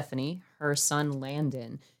friend Stephanie, her son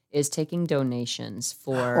Landon, is taking donations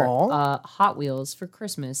for Aw. Hot Wheels for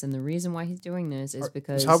Christmas, and the reason why he's doing this is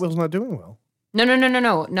because Is Hot Wheels not doing well? No.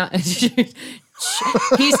 Not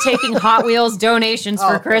he's taking Hot Wheels donations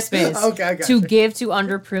for Christmas okay, I got to you. give to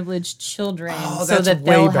underprivileged children Oh, so that's that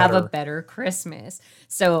way they'll have a better. better Christmas.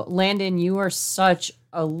 So, Landon, you are such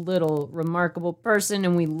a little remarkable person,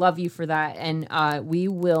 and we love you for that. And we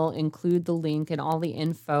will include the link and all the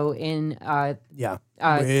info in Yeah.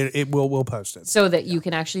 We'll post it. so that you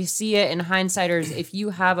can actually see it. And hindsighters, if you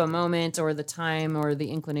have a moment or the time or the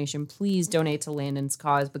inclination, please donate to Landon's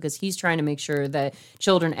cause, because he's trying to make sure that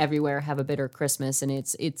children everywhere have a better Christmas. And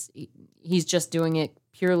he's just doing it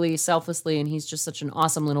purely selflessly, and he's just such an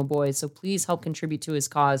awesome little boy. So please help contribute to his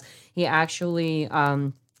cause. He actually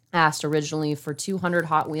asked originally for 200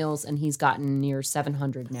 Hot Wheels, and he's gotten near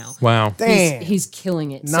 700 now. Wow. Dang. He's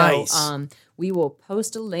killing it. Nice. So we will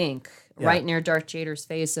post a link right near Darth Jader's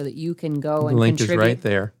face so that you can go The and link is contribute. right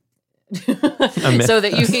there. So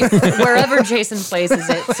that you can, wherever Jason places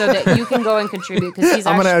it, so that you can go and contribute, because he's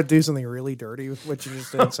I'm actually, going to do something really dirty with what you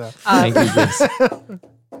just did. So Thank you, Jason.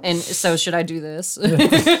 And so should I do this?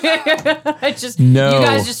 I just No. you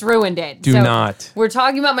guys just ruined it. Do not. We're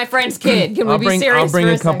talking about my friend's kid. Can we be serious? I'll bring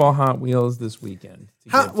for a couple second? Hot Wheels this weekend.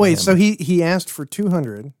 Wait, so he asked for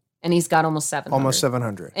 200, And he's got almost 700. almost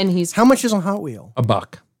 700. And he's How much is a Hot Wheel?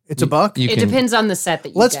 $1. It's $1. You it can- depends on the set that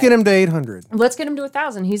you Let's get him to 800. Let's get him to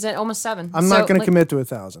 1,000. He's at almost 7. I'm not going to commit to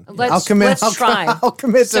 1,000. let's- I'll commit. let's try. I'll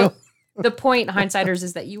commit So to. the point, hindsighters,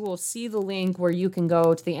 is that you will see the link where you can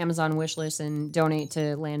go to the Amazon wish list and donate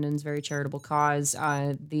to Landon's very charitable cause.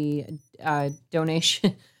 The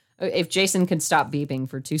donation, if Jason could stop beeping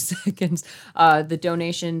for 2 seconds, the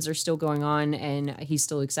donations are still going on, and he's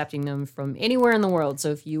still accepting them from anywhere in the world.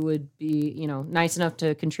 So if you would be, nice enough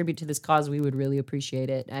to contribute to this cause, we would really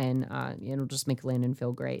appreciate it, and it'll just make Landon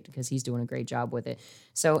feel great because he's doing a great job with it.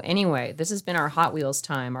 So anyway, this has been our Hot Wheels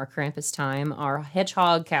time, our Krampus time, our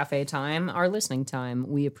Hedgehog Cafe time, our listening time.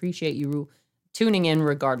 We appreciate you tuning in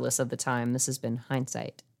regardless of the time. This has been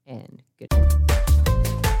Hindsight and Good.